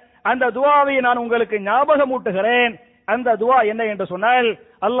நம்புறேன். அந்த துஆவை நான் உங்களுக்கு ஞாபகமூட்டுகிறேன். அந்த துஆ என்ன என்று சொன்னால்,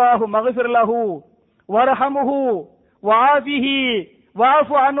 அல்லாஹு மக்ஃபிர் லஹு வர்ஹம்ஹு வஆஃபிஹி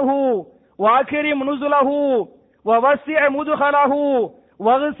வஅஃபு அன்ஹு வஅக்ரிம் நுஸுலஹு வவஸ்ஸி' முத்கலஹு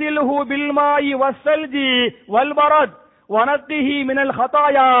வக்ஸில்ஹு பில்மாஇ வஸ்ஸல்ஜி வல்பரத் ونقه من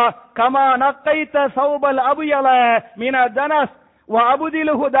الخطايا كما نقيت ثوب الأبيض من الدنس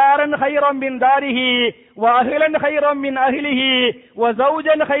وأبدله دارا خيرا من داره وأهلا خيرا من أهله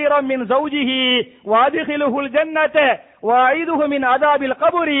وزوجا خيرا من زوجه وأدخله الجنة வஅய்துஹு மின் அதாபில்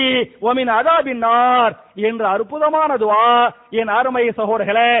கபரி வ மின் அதாபின் நார் என்ற அற்புதமான துஆ என் அருமை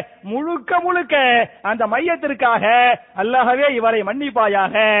சகோதரர்களே, முழுக்க முழுக்க அந்த மையத்திற்காக அல்லாஹ்வே இவரை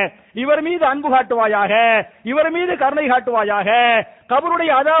மன்னிப்பாயாக, இவர் மீது அன்பு காட்டுவாயாக, இவர் மீது கருணை காட்டுவாயாக,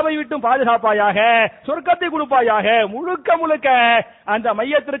 கபருடைய அதாபை விட்டு பாதுகாப்பாயாக, சொர்க்கத்தை கொடுப்பாயாக, முழுக்க முழுக்க அந்த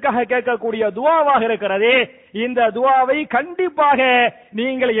மையத்திற்காக கேட்கக்கூடிய துஆவாக இருக்கிறது. இந்த துஆவை கண்டிப்பாக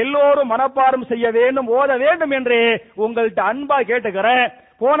நீங்கள் எல்லோரும் மனப்பாடம் செய்ய வேண்டும், ஓத வேண்டும் என்று உங்கள்கிட்ட அன்பா கேட்டுக்கிறேன்.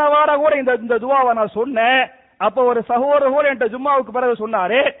 போன வாரம் கூட இந்த துஆவை நான் சொன்னேன். அப்ப ஒரு சகோதரர் கூட என்கிட்ட ஜும்மாவுக்கு பிறகு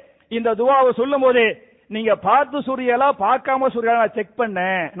சொன்னாரு, இந்த துஆவை சொல்லும் போது நீங்க பார்த்து சொல்றீங்களா பார்க்காம சொல்றீங்களா நான் செக்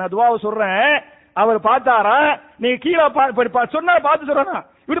பண்ணேன், நான் துஆவை சொல்றேன். அவர் பார்த்தாரா, நீங்க கீழே சொன்னா பார்த்து சொல்றனா,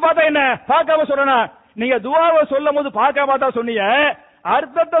 இப்படி பார்த்தா என்ன பார்க்காம சொல்றனா, நீங்க துஆவை சொல்லும் போது பார்க்காம பார்த்தா சொன்னீங்க,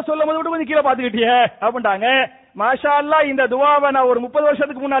 அர்த்தத்தை சொல்லும் போது விட்டு கொஞ்சம் கீழே பார்த்துக்கிட்டீங்க அப்படின்ட்டாங்க. மாஷா அல்லாஹ், இந்த துஆவை நான் ஒரு 30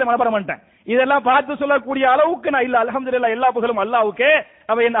 வருஷத்துக்கு முன்னாடி மனப்பாடம் பண்ணிட்டேன். இதெல்லாம் பார்த்து சொல்லக்கூடிய அளவுக்கு நான் இல்ல. அல்ஹம்துலில்லாஹ், எல்லா புகழும் அல்லாஹ்வுக்கே.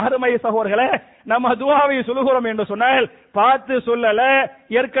 அவ என் அருமை சகோதரர்களே, நம்ம துஆவை சொல்லுகிறோம் என்று சொன்னால் பார்த்து சொல்லல,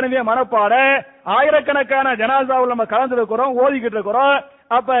 ஏற்கனவே மனப்பாட ஆயிரக்கணக்கான ஜனாசாவில் நம்ம கலந்துருக்கிறோம், ஓதிக்கிட்டு இருக்கிறோம்.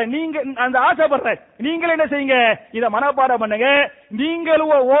 அப்ப நீங்க அந்த ஆசைப்படுற நீங்கள் என்ன செய்யுங்க, இத மனப்பாடம் பண்ணுங்க.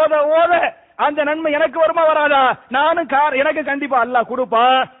 நீங்களும் ஓத ஓத அந்த நன்மை எனக்கு வருமா வராதா, நானும் எனக்கு கண்டிப்பா அல்லாஹ் கொடுப்பா.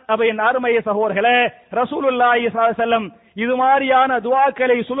 அப்ப என் அருமை சகோதரர்களே, ரசூலுல்லாஹி ஸல்லல்லாஹு அலைஹி வஸல்லம் இது மாதிரியான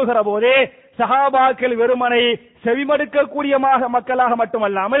துஆக்களை சொல்லுகிற போதே சஹாபாக்கள் வெறுமனை செவிமடுக்கக்கூடிய மக்களாக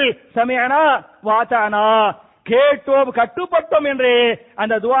மட்டுமல்லாமல் சமிஅனா வாதானா, கேட்டோம் கட்டுப்பட்டோம் என்று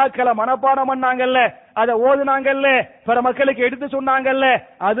அந்த துஆக்களை மனப்பாடம் பண்ணாங்கல்ல, அதை ஓதுனாங்கல்ல, பிற மக்களுக்கு எடுத்து சொன்னாங்கல்ல,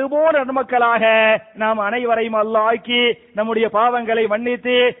 அதுபோல நன்மக்களாக நாம் அனைவரையும் அல்லாஹ் ஆக்கி நம்முடைய பாவங்களை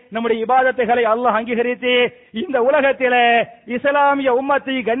மன்னித்து நம்முடைய இபாதத்துகளை அல்லாஹ் அங்கீகரித்து இந்த உலகத்திலே இஸ்லாமிய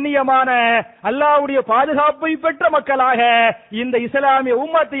உம்மத்தை கண்ணியமான அல்லாஹ்வுடைய பாதுகாப்பை பெற்ற மக்களாக இந்த இஸ்லாமிய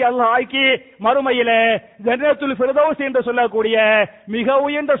உம்மத்தை அல்லாஹ் ஆக்கி மறுமையிலே ஜன்னத்துல் ஃபிர்தௌஸ் என்று சொல்லக்கூடிய மிக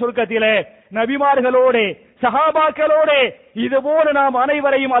உயர்ந்த சொர்க்கத்திலே நபிமார்களோடு சஹாபாக்களோடு இதுபோல நாம்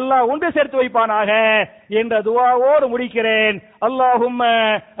அனைவரையும் அல்லாஹ் ஒன்று சேர்த்து வைப்பானாக என்ற துஆவோடு முடிக்கிறேன். அல்லாஹும்ம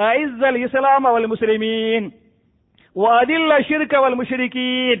அஇஸ்ஸல் இஸ்லாம் வல் முஸ்லிமீன் வஅதில் ஷிர்க வல்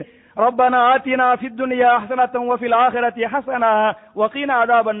முஷ்ரிகீன். ربنا آتنا في الدنيا حسنة وفي الآخرة حسنة وقنا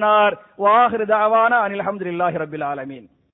عذاب النار وآخر دعوانا أن الحمد لله رب العالمين.